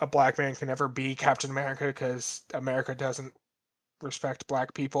mind, a black man can never be Captain America because America doesn't respect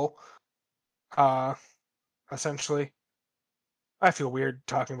black people. Essentially. I feel weird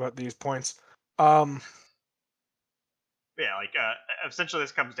talking about these points. Essentially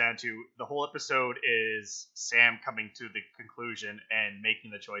this comes down to the whole episode is Sam coming to the conclusion and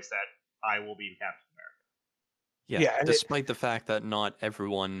making the choice that I will be Captain America. Yeah, despite the fact that not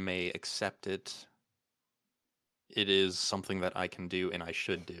everyone may accept it, it is something that I can do and I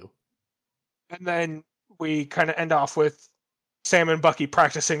should do. And then we kind of end off with Sam and Bucky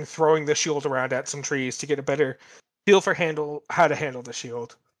practicing throwing the shield around at some trees to get a better feel for how to handle the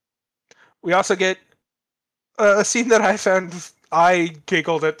shield. We also get a scene that I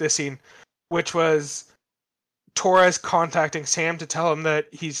giggled at this scene, which was Torres contacting Sam to tell him that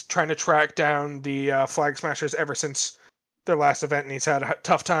he's trying to track down the Flag Smashers ever since their last event, and he's had a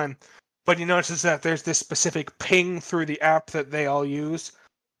tough time. But he notices that there's this specific ping through the app that they all use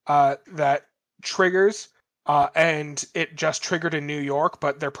that triggers, and it just triggered in New York,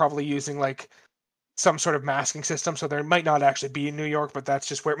 but they're probably using like some sort of masking system, so there might not actually be in New York, but that's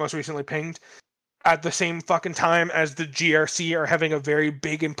just where it most recently pinged. At the same fucking time as the GRC are having a very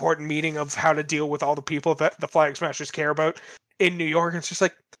big important meeting of how to deal with all the people that the Flag Smashers care about in New York. It's just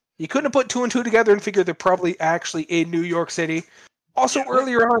like, you couldn't have put two and two together and figured they're probably actually in New York City. Also,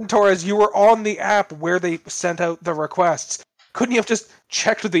 earlier on, Torres, you were on the app where they sent out the requests. Couldn't you have just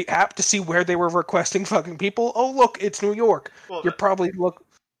checked the app to see where they were requesting fucking people? Oh, look, it's New York. Well, You're probably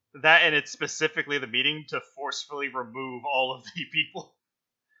that, and it's specifically the meeting to forcefully remove all of the people.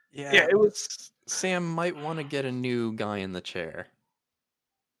 Yeah, it was. Sam might want to get a new guy in the chair.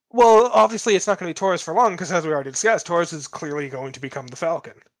 Well, obviously it's not going to be Torres for long, because as we already discussed, Torres is clearly going to become the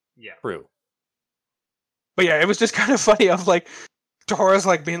Falcon. Yeah. True. But yeah, it was just kind of funny of like Torres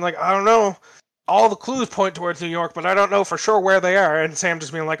like being like, I don't know, all the clues point towards New York, but I don't know for sure where they are. And Sam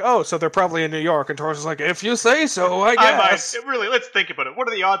just being like, oh, so they're probably in New York. And Torres is like, if you say so, I guess. Really, let's think about it. What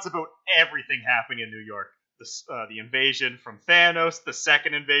are the odds about everything happening in New York? The invasion from Thanos, the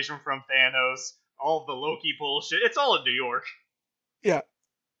second invasion from Thanos, all the Loki bullshit. It's all in New York. Yeah.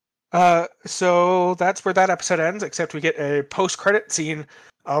 So that's where that episode ends, except we get a post-credit scene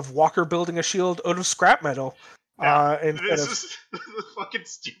of Walker building a shield out of scrap metal. This is the fucking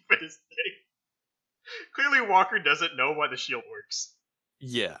stupidest thing. Clearly Walker doesn't know why the shield works.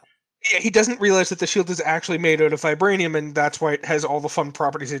 Yeah. Yeah, he doesn't realize that the shield is actually made out of vibranium, and that's why it has all the fun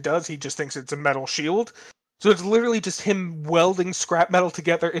properties it does. He just thinks it's a metal shield. So it's literally just him welding scrap metal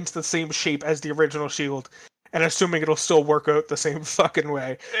together into the same shape as the original shield, and assuming it'll still work out the same fucking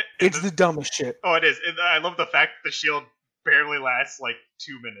way. It's the dumbest shit. Oh, it is. I love the fact that the shield barely lasts like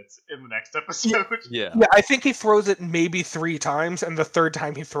 2 minutes in the next episode. Yeah. Yeah, I think he throws it maybe 3 times, and the third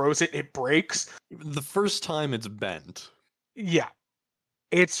time he throws it, it breaks. The first time it's bent. Yeah.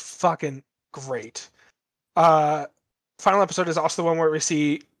 It's fucking great. Final episode is also the one where we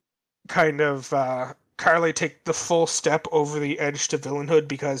see kind of Carly take the full step over the edge to villainhood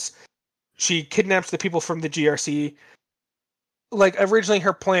because she kidnaps the people from the GRC. Like, originally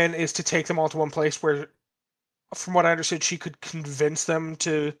her plan is to take them all to one place where, from what I understood, she could convince them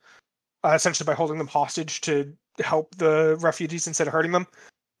to, essentially by holding them hostage, to help the refugees instead of hurting them.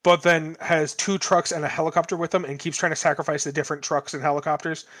 But then has 2 trucks and a helicopter with them and keeps trying to sacrifice the different trucks and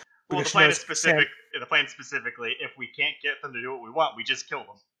helicopters. Well, the plan is specific. The plan specifically, if we can't get them to do what we want, we just kill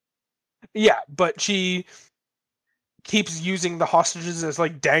them. Yeah, but she keeps using the hostages as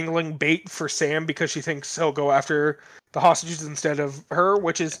like dangling bait for Sam because she thinks he'll go after the hostages instead of her,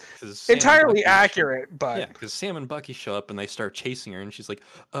 which is 'Cause Sam and entirely Bucky accurate. But Yeah, because Sam and Bucky show up and they start chasing her, and she's like,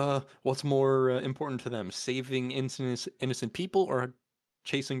 what's more important to them, saving innocent people or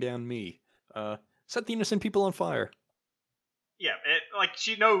chasing down me? Set the innocent people on fire." Yeah, like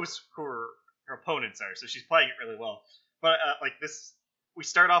she knows who her opponents are, so she's playing it really well. But like this, we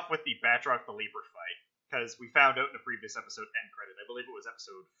start off with the Batroc the Leaper fight because we found out in a previous episode end credit. I believe it was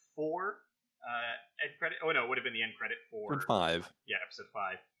episode 4 end credit. Oh no, it would have been the end credit for Episode 5. Yeah, episode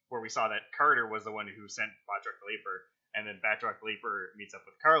 5, where we saw that Carter was the one who sent Batroc the Leaper, and then Batroc the Leaper meets up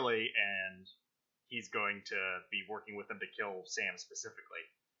with Carly, and he's going to be working with them to kill Sam specifically.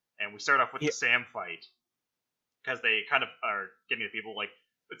 And we start off with the Sam fight because they kind of are getting the people like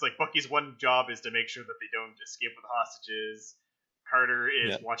it's like Bucky's one job is to make sure that they don't escape with the hostages. Carter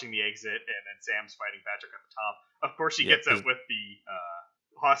is watching the exit, and then Sam's fighting Batroc at the top. Of course, she gets out with the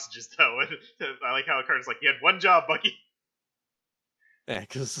hostages, though. I like how Carter's like, "You had one job, Bucky." Yeah,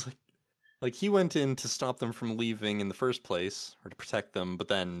 because like he went in to stop them from leaving in the first place, or to protect them, but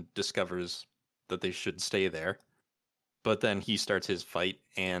then discovers that they should stay there. But then he starts his fight,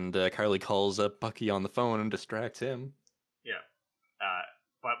 and Carly calls up Bucky on the phone and distracts him. Yeah.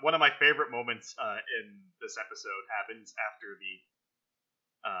 But one of my favorite moments in this episode happens after the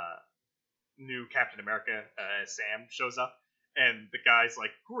new Captain America, Sam, shows up. And the guy's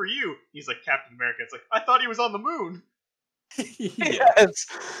like, "Who are you?" He's like, "Captain America." It's like, I thought he was on the moon. Yes,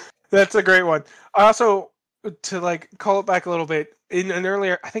 that's a great one. I also, to like call it back a little bit, in an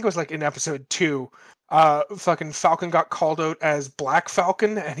earlier, I think it was like in episode 2, fucking Falcon got called out as Black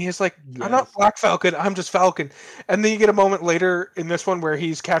Falcon, and he's like, "I'm not Black Falcon, I'm just Falcon." And then you get a moment later in this one where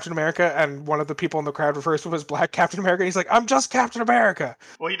he's Captain America, and one of the people in the crowd refers to him as Black Captain America, and he's like, "I'm just Captain America."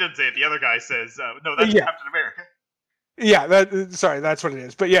 Well, he didn't say it. The other guy says, "No, that's Captain America." Yeah, that's what it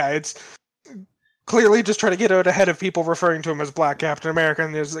is. But yeah, it's clearly just trying to get out ahead of people referring to him as Black Captain America,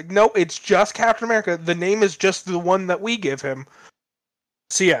 and there's like, no, it's just Captain America. The name is just the one that we give him.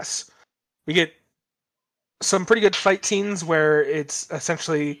 So yes, we get some pretty good fight scenes where it's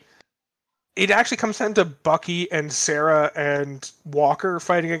essentially, it actually comes down to Bucky and Sarah and Walker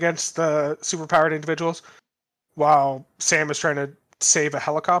fighting against the superpowered individuals, while Sam is trying to save a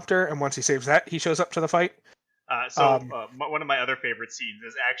helicopter, and once he saves that, he shows up to the fight. One of my other favorite scenes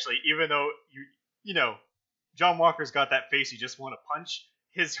is actually, even though you know, John Walker's got that face you just want to punch,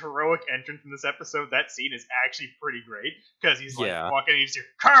 his heroic entrance in this episode, that scene is actually pretty great, because he's like walking and he's here,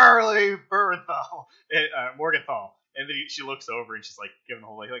 "Carly Morgenthau," and then she looks over and she's like giving the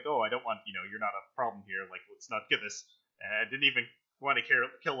whole like, "Oh, I don't want, you're not a problem here, like, let's not get this, and I didn't even want to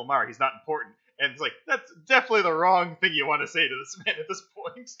kill Lamar, he's not important." And it's like, that's definitely the wrong thing you want to say to this man at this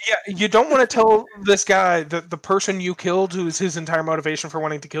point. Yeah, you don't want to tell this guy that the person you killed, who is his entire motivation for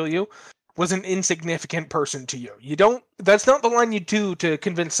wanting to kill you, was an insignificant person to you. You don't. That's not the line you do to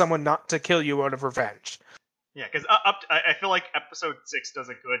convince someone not to kill you out of revenge. Yeah, because I feel like episode 6 does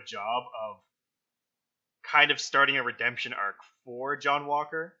a good job of kind of starting a redemption arc for John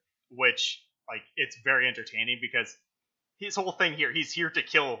Walker, which, like, it's very entertaining because his whole thing here, he's here to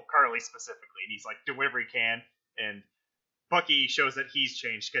kill Carly specifically, and he's like, do whatever he can, and Bucky shows that he's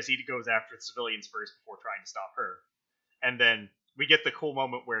changed because he goes after the civilians first before trying to stop her. And then we get the cool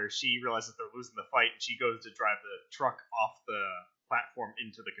moment where she realizes they're losing the fight, and she goes to drive the truck off the platform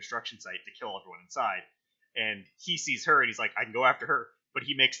into the construction site to kill everyone inside. And he sees her, and he's like, I can go after her, but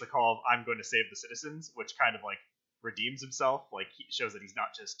he makes the call of, I'm going to save the citizens, which kind of, like, redeems himself. Like, he shows that he's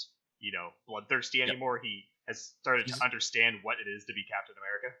not just, bloodthirsty anymore. He has started to understand what it is to be Captain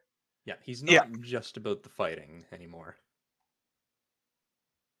America. Yeah, he's not just about the fighting anymore.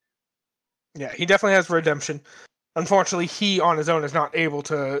 Yeah, he definitely has redemption. Unfortunately, he on his own is not able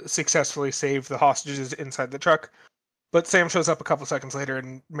to successfully save the hostages inside the truck. But Sam shows up a couple seconds later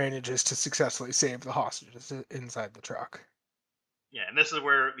and manages to successfully save the hostages inside the truck. Yeah, and this is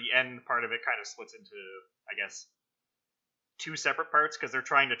where the end part of it kind of splits into, I guess, 2 separate parts, because they're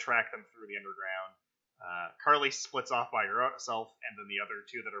trying to track them through the underground. Carly splits off by herself, and then the other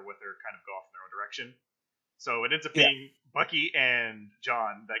 2 that are with her kind of go off in their own direction. So it ends up being Bucky and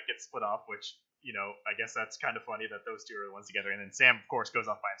John that get split off, which, I guess that's kind of funny that those 2 are the ones together. And then Sam, of course, goes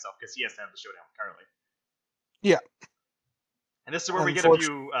off by himself because he has to have the showdown with Carly. Yeah. And this is where we get a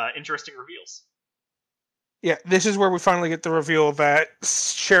few interesting reveals. Yeah, this is where we finally get the reveal that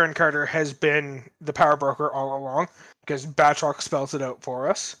Sharon Carter has been the power broker all along, because Batroc spells it out for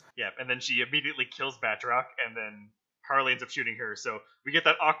us. Yeah, and then she immediately kills Batroc, and then Carly ends up shooting her. So we get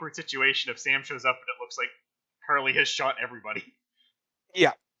that awkward situation of Sam shows up, and it looks like Carly has shot everybody.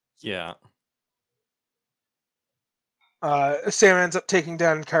 Yeah. Yeah. Sam ends up taking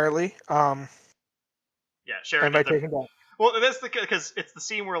down Carly. Yeah, Sharon And by ends up. taking down, Well, that's because it's the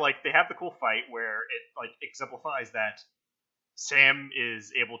scene where like they have the cool fight where it like exemplifies that Sam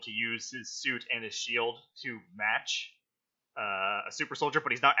is able to use his suit and his shield to match a super soldier,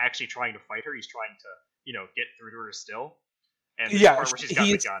 but he's not actually trying to fight her. He's trying to get through to her still. And there's a yeah, part where she's got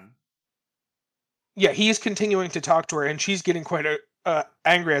the gun. Yeah, he's continuing to talk to her, and she's getting quite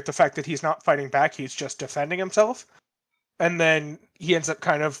angry at the fact that he's not fighting back. He's just defending himself. And then he ends up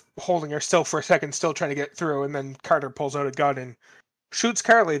kind of holding her still for a second, still trying to get through. And then Carter pulls out a gun and shoots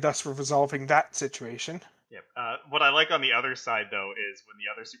Carly, thus resolving that situation. Yep. What I like on the other side, though, is when the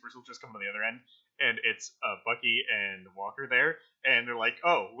other super soldiers come on the other end, and it's Bucky and Walker there, and they're like,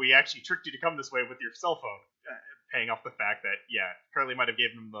 "Oh, we actually tricked you to come this way with your cell phone," paying off the fact that Carly might have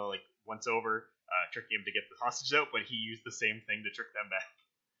given him the once over, tricking him to get the hostage out, but he used the same thing to trick them back.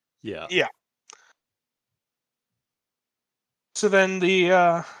 Yeah. So then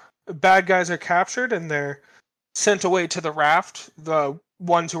the bad guys are captured and they're sent away to the raft. The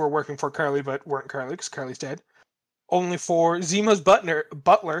ones who were working for Carly but weren't Carly because Carly's dead. Only for Zemo's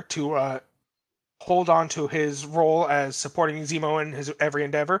butler to hold on to his role as supporting Zemo in his every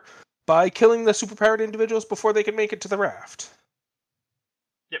endeavor by killing the superpowered individuals before they can make it to the raft.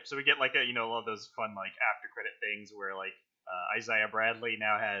 Yep. So we get a lot of those fun after credit things where Isaiah Bradley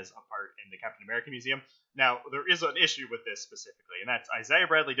now has a part in the Captain America Museum. Now, there is an issue with this specifically, and that's Isaiah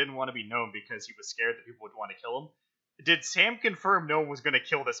Bradley didn't want to be known because he was scared that people would want to kill him. Did Sam confirm no one was going to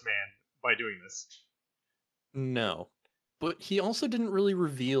kill this man by doing this? No. But he also didn't really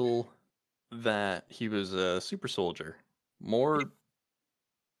reveal that he was a super soldier. More...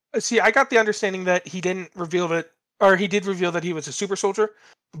 See, I got the understanding that he didn't reveal that, or he did reveal that he was a super soldier,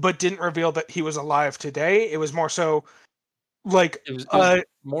 but didn't reveal that he was alive today. It was more so like it was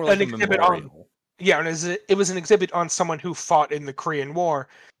more like an exhibit on. Yeah, and it was an exhibit on someone who fought in the Korean War,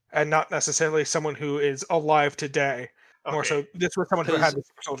 and not necessarily someone who is alive today. Okay. More so, this was someone who had the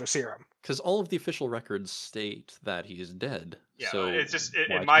super soldier serum. Because all of the official records state that he is dead. Yeah, so it's just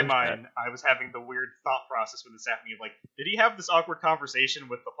in my mind, I was having the weird thought process when this happened. Did he have this awkward conversation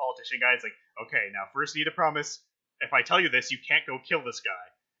with the politician guy? It's like, okay, now first you need to promise, if I tell you this, you can't go kill this guy.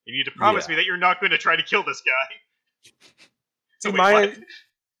 You need to promise me that you're not going to try to kill this guy. So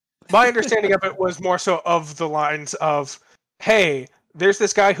my understanding of it was more so of the lines of, hey, there's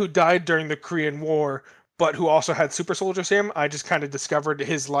this guy who died during the Korean War, but who also had super soldier serum. I just kind of discovered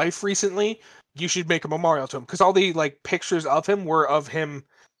his life recently. You should make a memorial to him. Because all the pictures of him were of him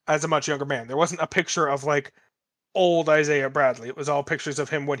as a much younger man. There wasn't a picture of old Isaiah Bradley. It was all pictures of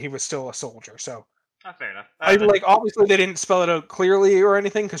him when he was still a soldier. So fair enough. Obviously they didn't spell it out clearly or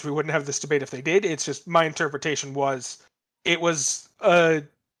anything, because we wouldn't have this debate if they did. It's just my interpretation was it was a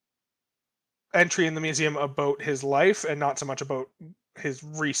entry in the museum about his life and not so much about his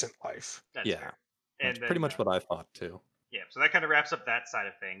recent life. That's fair. That's pretty much what I thought too. Yeah, so that kind of wraps up that side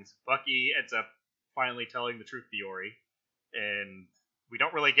of things. Bucky ends up finally telling the truth to Yori, and we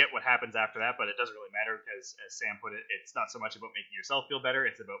don't really get what happens after that, but it doesn't really matter because, as Sam put it, it's not so much about making yourself feel better,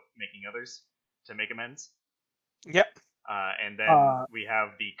 it's about making others to make amends. Yep. And then we have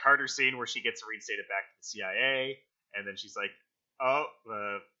the Carter scene where she gets reinstated back to the CIA, and then she's like, oh,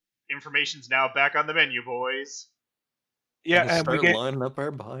 the information's now back on the menu, boys. Yeah, and we get lining up our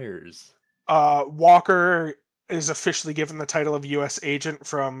buyers. Walker is officially given the title of U.S. agent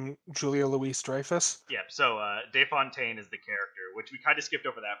from Julia Louis-Dreyfus. Yeah, so Dave Fontaine is the character, which we kind of skipped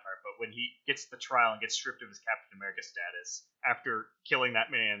over that part, but when he gets to the trial and gets stripped of his Captain America status after killing that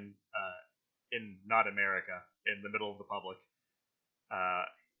man in not America, in the middle of the public,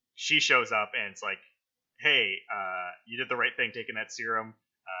 she shows up and it's like, hey, you did the right thing taking that serum.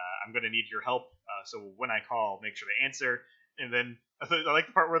 I'm going to need your help, so when I call, make sure to answer. And then I like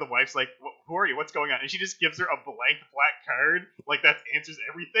the part where the wife's like, who are you? What's going on? And she just gives her a blank black card. That answers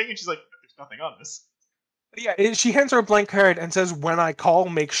everything. And she's like, there's nothing on this. Yeah, she hands her a blank card and says, when I call,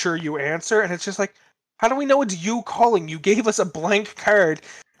 make sure you answer. And it's just like, how do we know it's you calling? You gave us a blank card,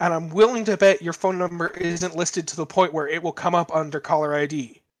 and I'm willing to bet your phone number isn't listed to the point where it will come up under caller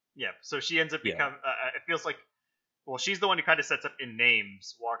ID. Yeah, so she ends up becoming, it feels like, well, she's the one who kind of sets up in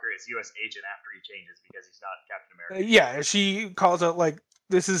names Walker as U.S. agent after he changes because he's not Captain America. Yeah, she calls out,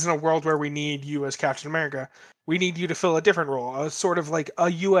 this isn't a world where we need you as Captain America. We need you to fill a different role, a sort of a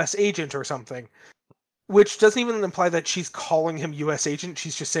U.S. agent or something. Which doesn't even imply that she's calling him U.S. agent.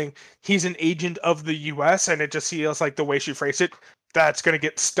 She's just saying he's an agent of the U.S., and it just feels like the way she phrased it, that's going to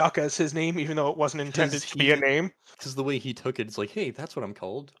get stuck as his name, even though it wasn't intended to be a name. Because the way he took it, it's like, hey, that's what I'm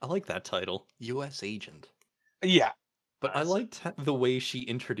called. I like that title. U.S. agent. Yeah. But I liked the way she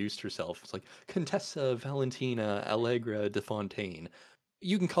introduced herself. It's like Contessa Valentina Allegra de Fontaine.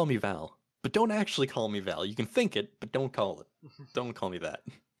 You can call me Val, but don't actually call me Val. You can think it, but don't call it. Don't call me that.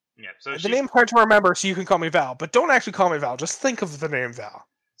 Yeah, so The name's hard to remember, so you can call me Val, but don't actually call me Val. Just think of the name Val.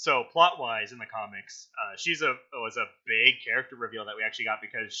 So plot-wise in the comics, was a big character reveal that we actually got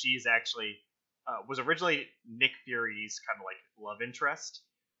because she's actually was originally Nick Fury's kind of like love interest,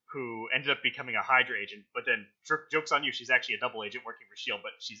 who ended up becoming a Hydra agent. But then, joke's on you, she's actually a double agent working for Shield,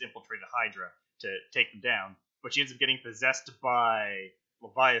 but she's infiltrated Hydra to take them down. But she ends up getting possessed by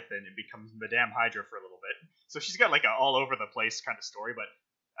Leviathan and becomes Madame Hydra for a little bit. So she's got like a all over the place kind of story. But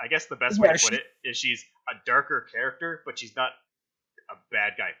I guess the best way to put it is she's a darker character, but she's not a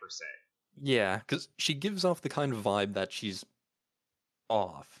bad guy per se. Yeah, because she gives off the kind of vibe that she's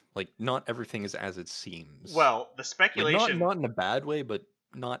off. Like, not everything is as it seems. Well, the speculation... Not in a bad way, but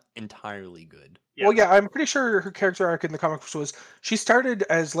not entirely good. Yeah. Well, yeah, I'm pretty sure her character arc in the comics was she started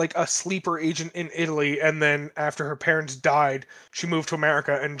as like a sleeper agent in Italy, and then after her parents died, she moved to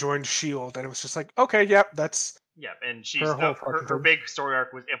America and joined S.H.I.E.L.D., and it was just like, okay, yep, that's... Yeah, and she's her big story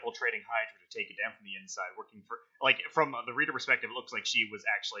arc was infiltrating Hydra to take it down from the inside, working for, like, from the reader perspective, it looks like she was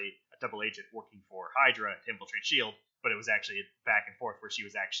actually a double agent working for Hydra to infiltrate S.H.I.E.L.D., but it was actually back and forth where she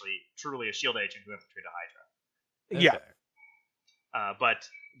was actually truly a S.H.I.E.L.D. agent who infiltrated Hydra. Yeah. But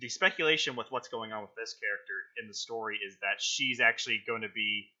the speculation with what's going on with this character in the story is that she's actually going to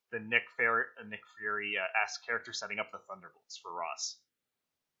be the Nick Fury-esque character setting up the Thunderbolts for Ross.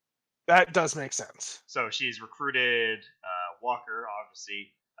 That does make sense. So she's recruited Walker,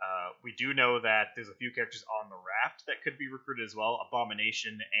 obviously. We do know that there's a few characters on the raft that could be recruited as well.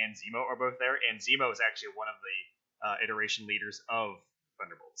 Abomination and Zemo are both there, and Zemo is actually one of the iteration leaders of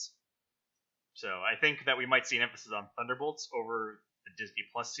Thunderbolts. So I think that we might see an emphasis on Thunderbolts over the Disney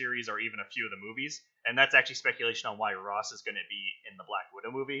Plus series or even a few of the movies, and that's actually speculation on why Ross is going to be in the Black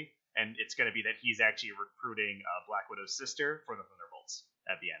Widow movie, and it's going to be that he's actually recruiting Black Widow's sister for the Thunderbolts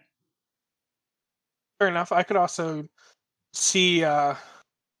at the end. Fair enough. I could also see... oh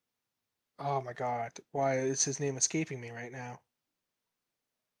my god, why is his name escaping me right now?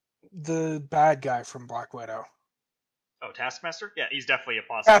 The bad guy from Black Widow. Oh, Taskmaster? Yeah, he's definitely a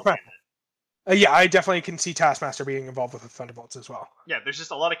possible candidate. Yeah, I definitely can see Taskmaster being involved with the Thunderbolts as well. Yeah, there's just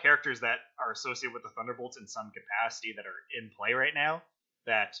a lot of characters that are associated with the Thunderbolts in some capacity that are in play right now,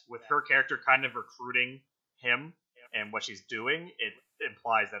 that with her character kind of recruiting him and what she's doing, it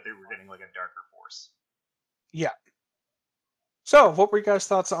implies that they're getting like a darker force. Yeah. So, what were you guys'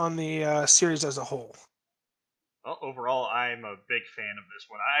 thoughts on the series as a whole? Well, overall, I'm a big fan of this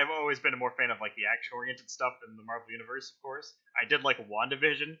one. I've always been a more fan of like the action-oriented stuff in the Marvel Universe, of course. I did like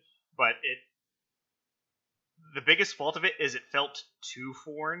WandaVision, but the biggest fault of it is it felt too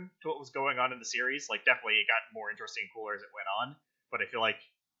foreign to what was going on in the series. Like, definitely it got more interesting and cooler as it went on, but I feel like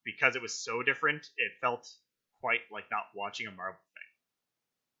because it was so different, it felt quite like not watching a Marvel thing.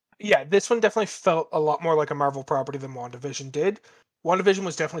 Yeah, this one definitely felt a lot more like a Marvel property than WandaVision did. WandaVision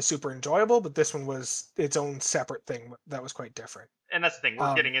was definitely super enjoyable, but this one was its own separate thing that was quite different. And that's the thing,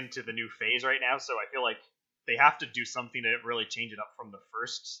 we're getting into the new phase right now, so I feel like they have to do something to really change it up from the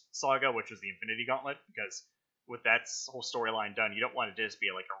first saga, which was the Infinity Gauntlet, because with that whole storyline done, you don't want it to just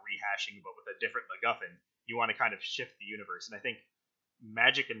be like a rehashing, but with a different MacGuffin. You want to kind of shift the universe, and I think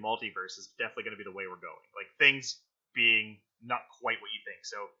magic and multiverse is definitely going to be the way we're going. Like, things being not quite what you think.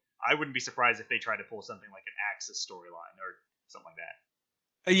 So I wouldn't be surprised if they try to pull something like an Axis storyline or something like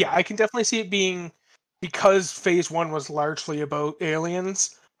that. Yeah, I can definitely see it being, because Phase 1 was largely about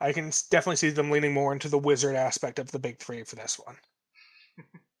aliens, I can definitely see them leaning more into the wizard aspect of the big three for this one.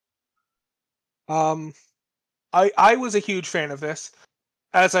 I was a huge fan of this.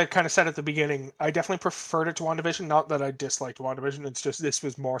 As I kind of said at the beginning, I definitely preferred it to WandaVision. Not that I disliked WandaVision, it's just this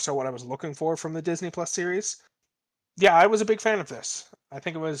was more so what I was looking for from the Disney Plus series. Yeah, I was a big fan of this. I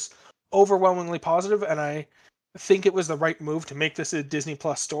think it was overwhelmingly positive, and I think it was the right move to make this a Disney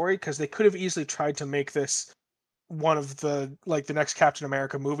Plus story, because they could have easily tried to make this one of the next Captain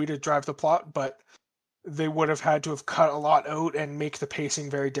America movie to drive the plot, but they would have had to have cut a lot out and make the pacing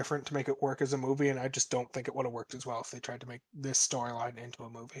very different to make it work as a movie, and I just don't think it would have worked as well if they tried to make this storyline into a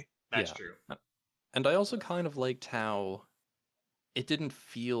movie. That's true. And I also kind of liked how it didn't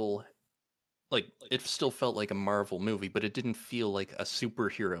feel like, it still felt like a Marvel movie, but it didn't feel like a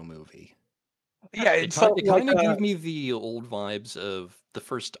superhero movie. Yeah, it kind of gave me the old vibes of the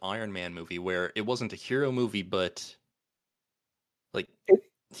first Iron Man movie, where it wasn't a hero movie, but like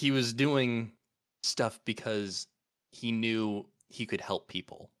he was doing stuff because he knew he could help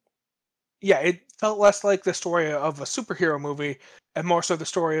people. yeah, it felt less like the story of a superhero movie and more so the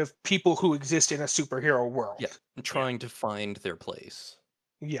story of people who exist in a superhero world. Yeah, trying to find their place.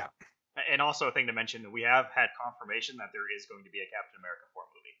 Yeah. And also a thing to mention, we have had confirmation that there is going to be a Captain America 4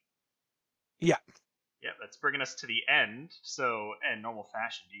 movie. Yeah. Yeah, that's bringing us to the end. So, in normal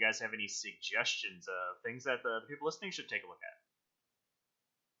fashion, do you guys have any suggestions of things that the people listening should take a look at?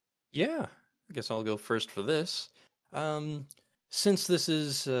 Yeah, I guess I'll go first for this. Since this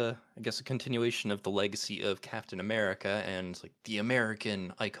is, I guess, a continuation of the legacy of Captain America and like the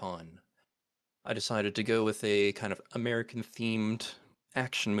American icon, I decided to go with a kind of American-themed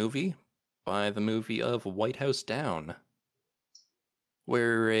action movie by the movie of White House Down,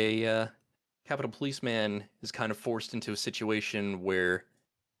 where a Capitol policeman is kind of forced into a situation where,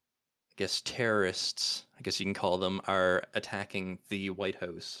 I guess, terrorists, I guess you can call them, are attacking the White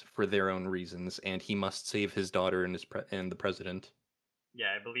House for their own reasons, and he must save his daughter and and the president.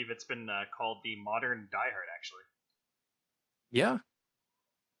 Yeah, I believe it's been called the modern Die Hard, actually. Yeah,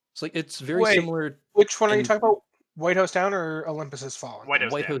 it's like it's very Wait, similar. Which one are you and- talking about? White House Down or Olympus Has Fallen? White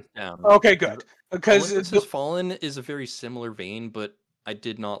House White Down. House Down. Okay, good. Because Olympus Has Fallen is a very similar vein, but I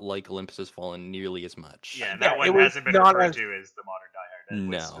did not like Olympus Has Fallen nearly as much. Yeah, and Yeah, that it one was hasn't been not referred as- to as the modern Die Hard. It was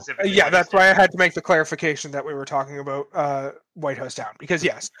No. specifically yeah, White that's House why I Down. had to make the clarification that we were talking about White House Down. Because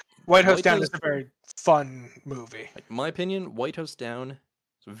yes, White House White Down House- is a very fun movie. Like, in my opinion, White House Down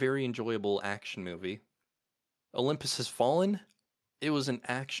is a very enjoyable action movie. Olympus Has Fallen, it was an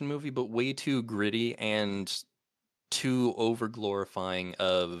action movie, but way too gritty and too over glorifying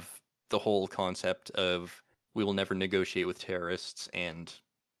of the whole concept of we will never negotiate with terrorists, and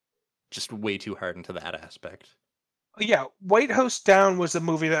just way too hard into that aspect. Yeah, White House Down was a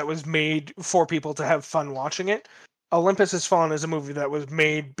movie that was made for people to have fun watching it. Olympus Has Fallen is a movie that was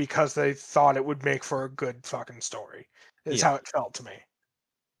made because they thought it would make for a good fucking story. Is Yeah. how it felt to me.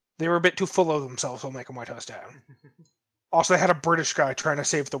 They were a bit too full of themselves while making White House Down. Also, they had a British guy trying to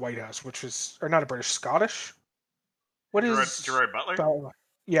save the White House, which was, or not a British, Scottish. What is Gerard Butler?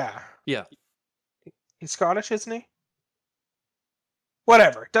 Yeah, Yeah. he's Scottish, isn't he?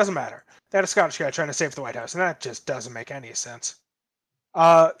 Whatever, doesn't matter. They had a Scottish guy trying to save the White House, and that just doesn't make any sense.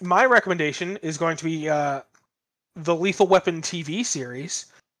 My recommendation is going to be the Lethal Weapon TV series,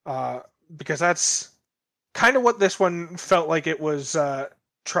 because that's kind of what this one felt like it was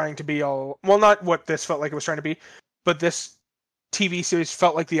trying to be all... Well, not what this felt like it was trying to be, but this TV series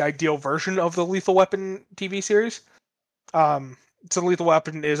felt like the ideal version of the Lethal Weapon TV series. So Lethal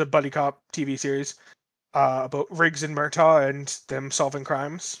Weapon is a buddy cop TV series about Riggs and Murtaugh and them solving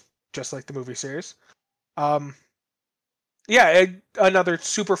crimes, just like the movie series. Another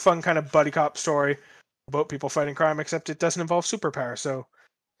super fun kind of buddy cop story about people fighting crime, except it doesn't involve superpowers. So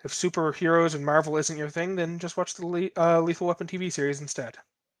if superheroes and Marvel isn't your thing, then just watch the Lethal Weapon TV series instead.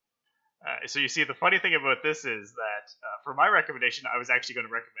 So you see, the funny thing about this is that for my recommendation, I was actually going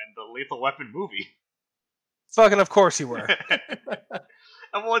to recommend the Lethal Weapon movie. Fucking of course you were.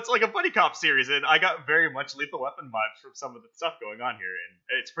 Well, it's like a buddy cop series, and I got very much Lethal Weapon vibes from some of the stuff going on here, and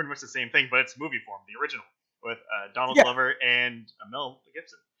it's pretty much the same thing, but it's movie form, the original, with Donald Glover and Mel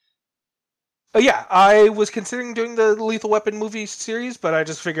Gibson. Yeah, I was considering doing the Lethal Weapon movie series, but I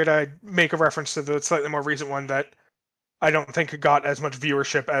just figured I'd make a reference to the slightly more recent one that I don't think it got as much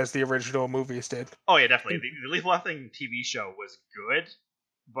viewership as the original movies did. Oh yeah, definitely. The Lethal Weapon TV show was good,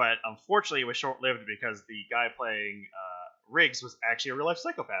 but unfortunately it was short-lived because the guy playing Riggs was actually a real-life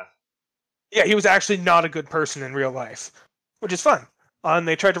psychopath. Yeah, he was actually not a good person in real life, which is fun. And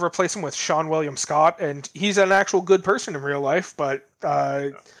they tried to replace him with Sean William Scott, and he's an actual good person in real life, but He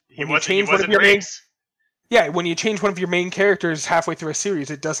when you wasn't change one of your Riggs. when you change one of your main characters halfway through a series,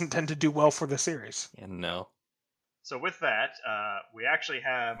 it doesn't tend to do well for the series. And no. So with that, we actually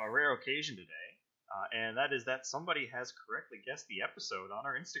have a rare occasion today, and that is that somebody has correctly guessed the episode on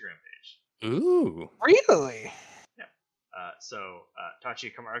our Instagram page. Ooh. Really? So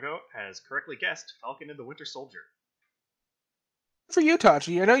Tachi Camargo has correctly guessed Falcon and the Winter Soldier. For you,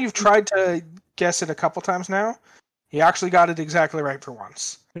 Tachi. I know you've tried to guess it a couple times now. You actually got it exactly right for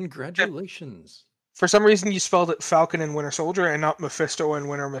once. Congratulations. For some reason, you spelled it Falcon and Winter Soldier and not Mephisto and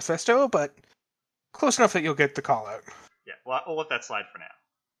Winter Mephisto, but close enough that you'll get the call out. Yeah, well, we'll let that slide for now.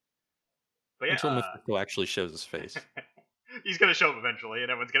 But yeah, Until Mephisto actually shows his face. he's gonna show up eventually,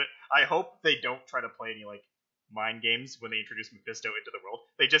 and everyone's gonna. I hope they don't try to play any like mind games when they introduce Mephisto into the world.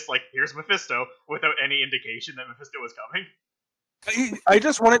 They just like, here's Mephisto without any indication that Mephisto was coming. I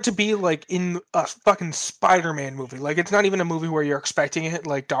just want it to be like in a fucking Spider-Man movie. Like, it's not even a movie where you're expecting it,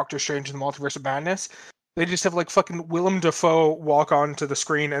 like Doctor Strange and the Multiverse of Madness. They just have like fucking Willem Dafoe walk onto the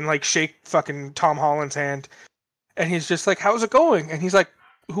screen and like shake fucking Tom Holland's hand, and he's just like, "How's it going?" And he's like,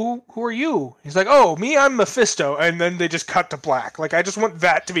 who are you? He's like, oh, me, I'm Mephisto. And then they just cut to black. Like, I just want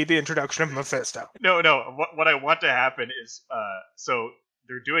that to be the introduction of Mephisto. No. What I want to happen is, so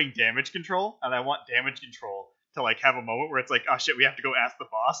they're doing damage control, and I want damage control to like have a moment where it's like, oh shit, we have to go ask the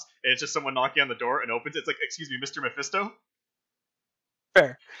boss, and it's just someone knocking on the door and opens it. It's like, excuse me, Mr. Mephisto.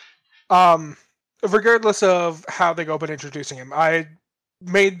 Fair. Regardless of how they go about introducing him, I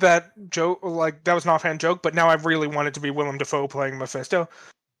made that joke, like, that was an offhand joke, but now I really want it to be Willem Dafoe playing Mephisto,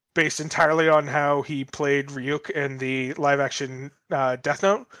 based entirely on how he played Ryuk in the live-action Death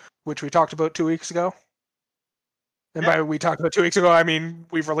Note, which we talked about 2 weeks ago. And by we talked about 2 weeks ago, I mean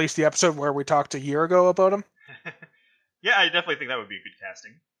we've released the episode where we talked a year ago about him. Yeah, I definitely think that would be a good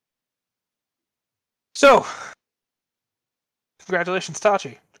casting. So, congratulations,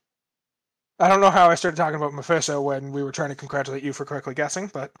 Tachi. I don't know how I started talking about Mephisto when we were trying to congratulate you for correctly guessing,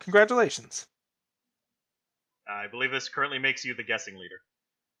 but congratulations. I believe this currently makes you the guessing leader.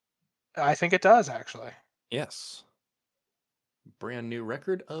 I think it does, actually. Yes. Brand new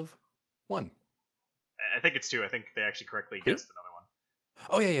record of 1. I think it's 2. I think they actually correctly guessed another one.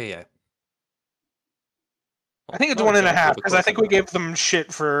 Oh, yeah. I think it's 1.5, because I think we gave them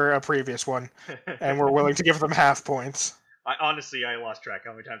shit for a previous one, and we're willing to give them half points. I lost track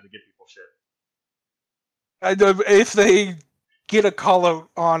how many times we give people shit. If they get a call out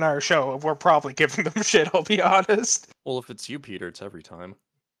on our show, we're probably giving them shit, I'll be honest. Well, if it's you, Peter, it's every time.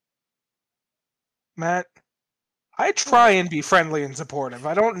 Matt, I try and be friendly and supportive.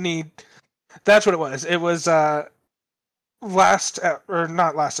 I don't need... That's what it was. It was not last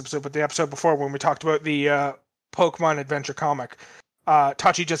episode, but the episode before when we talked about the Pokemon Adventure comic.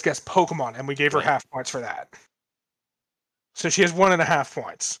 Tachi just guessed Pokemon, and we gave her half points for that. So she has 1.5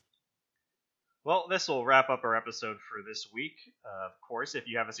 points. Well, this will wrap up our episode for this week. Of course, if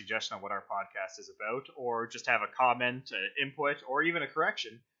you have a suggestion on what our podcast is about, or just have a comment, input, or even a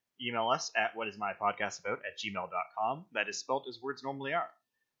correction, email us at whatismypodcastabout@gmail.com. That is spelt as words normally are.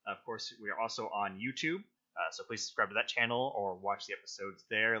 Of course, we are also on YouTube, so please subscribe to that channel or watch the episodes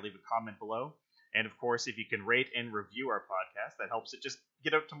there. Leave a comment below. And of course, if you can rate and review our podcast, that helps it just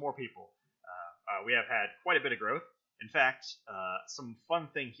get out to more people. We have had quite a bit of growth. In fact, some fun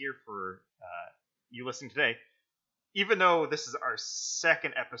thing here for you listening today, even though this is our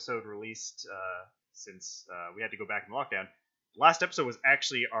second episode released since we had to go back in lockdown, last episode was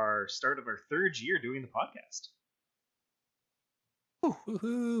actually our start of our 3rd year doing the podcast.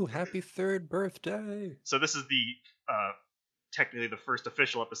 Woohoo! Happy 3rd birthday! So this is the technically the first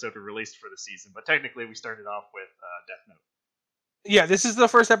official episode we released for the season, but technically we started off with Death Note. Yeah, this is the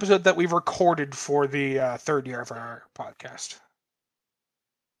first episode that we've recorded for the 3rd year of our podcast.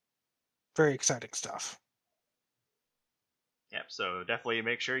 Very exciting stuff. Yep, so definitely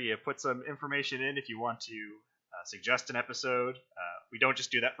make sure you put some information in if you want to suggest an episode. We don't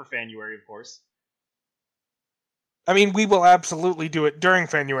just do that for Fanuary, of course. I mean, we will absolutely do it during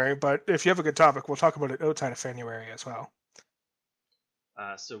Fanuary, but if you have a good topic, we'll talk about it outside of Fanuary as well.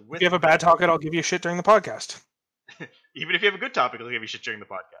 If you have a bad topic, I'll give you shit during the podcast. Even if you have a good topic, I'll give you shit during the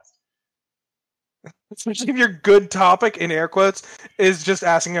podcast. Especially if your good topic, in air quotes, is just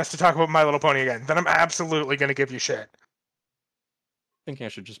asking us to talk about My Little Pony again. Then I'm absolutely going to give you shit. I think I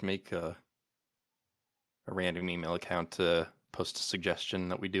should just make a random email account to post a suggestion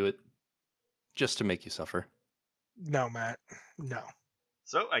that we do it, just to make you suffer. No, Matt. No.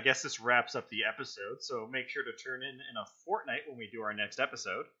 So I guess this wraps up the episode, so make sure to tune in a fortnight when we do our next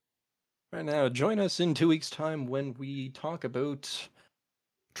episode. Right now, join us in 2 weeks' time when we talk about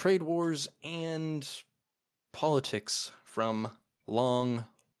trade wars and politics from long,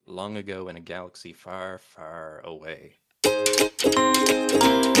 long ago in a galaxy far, far away.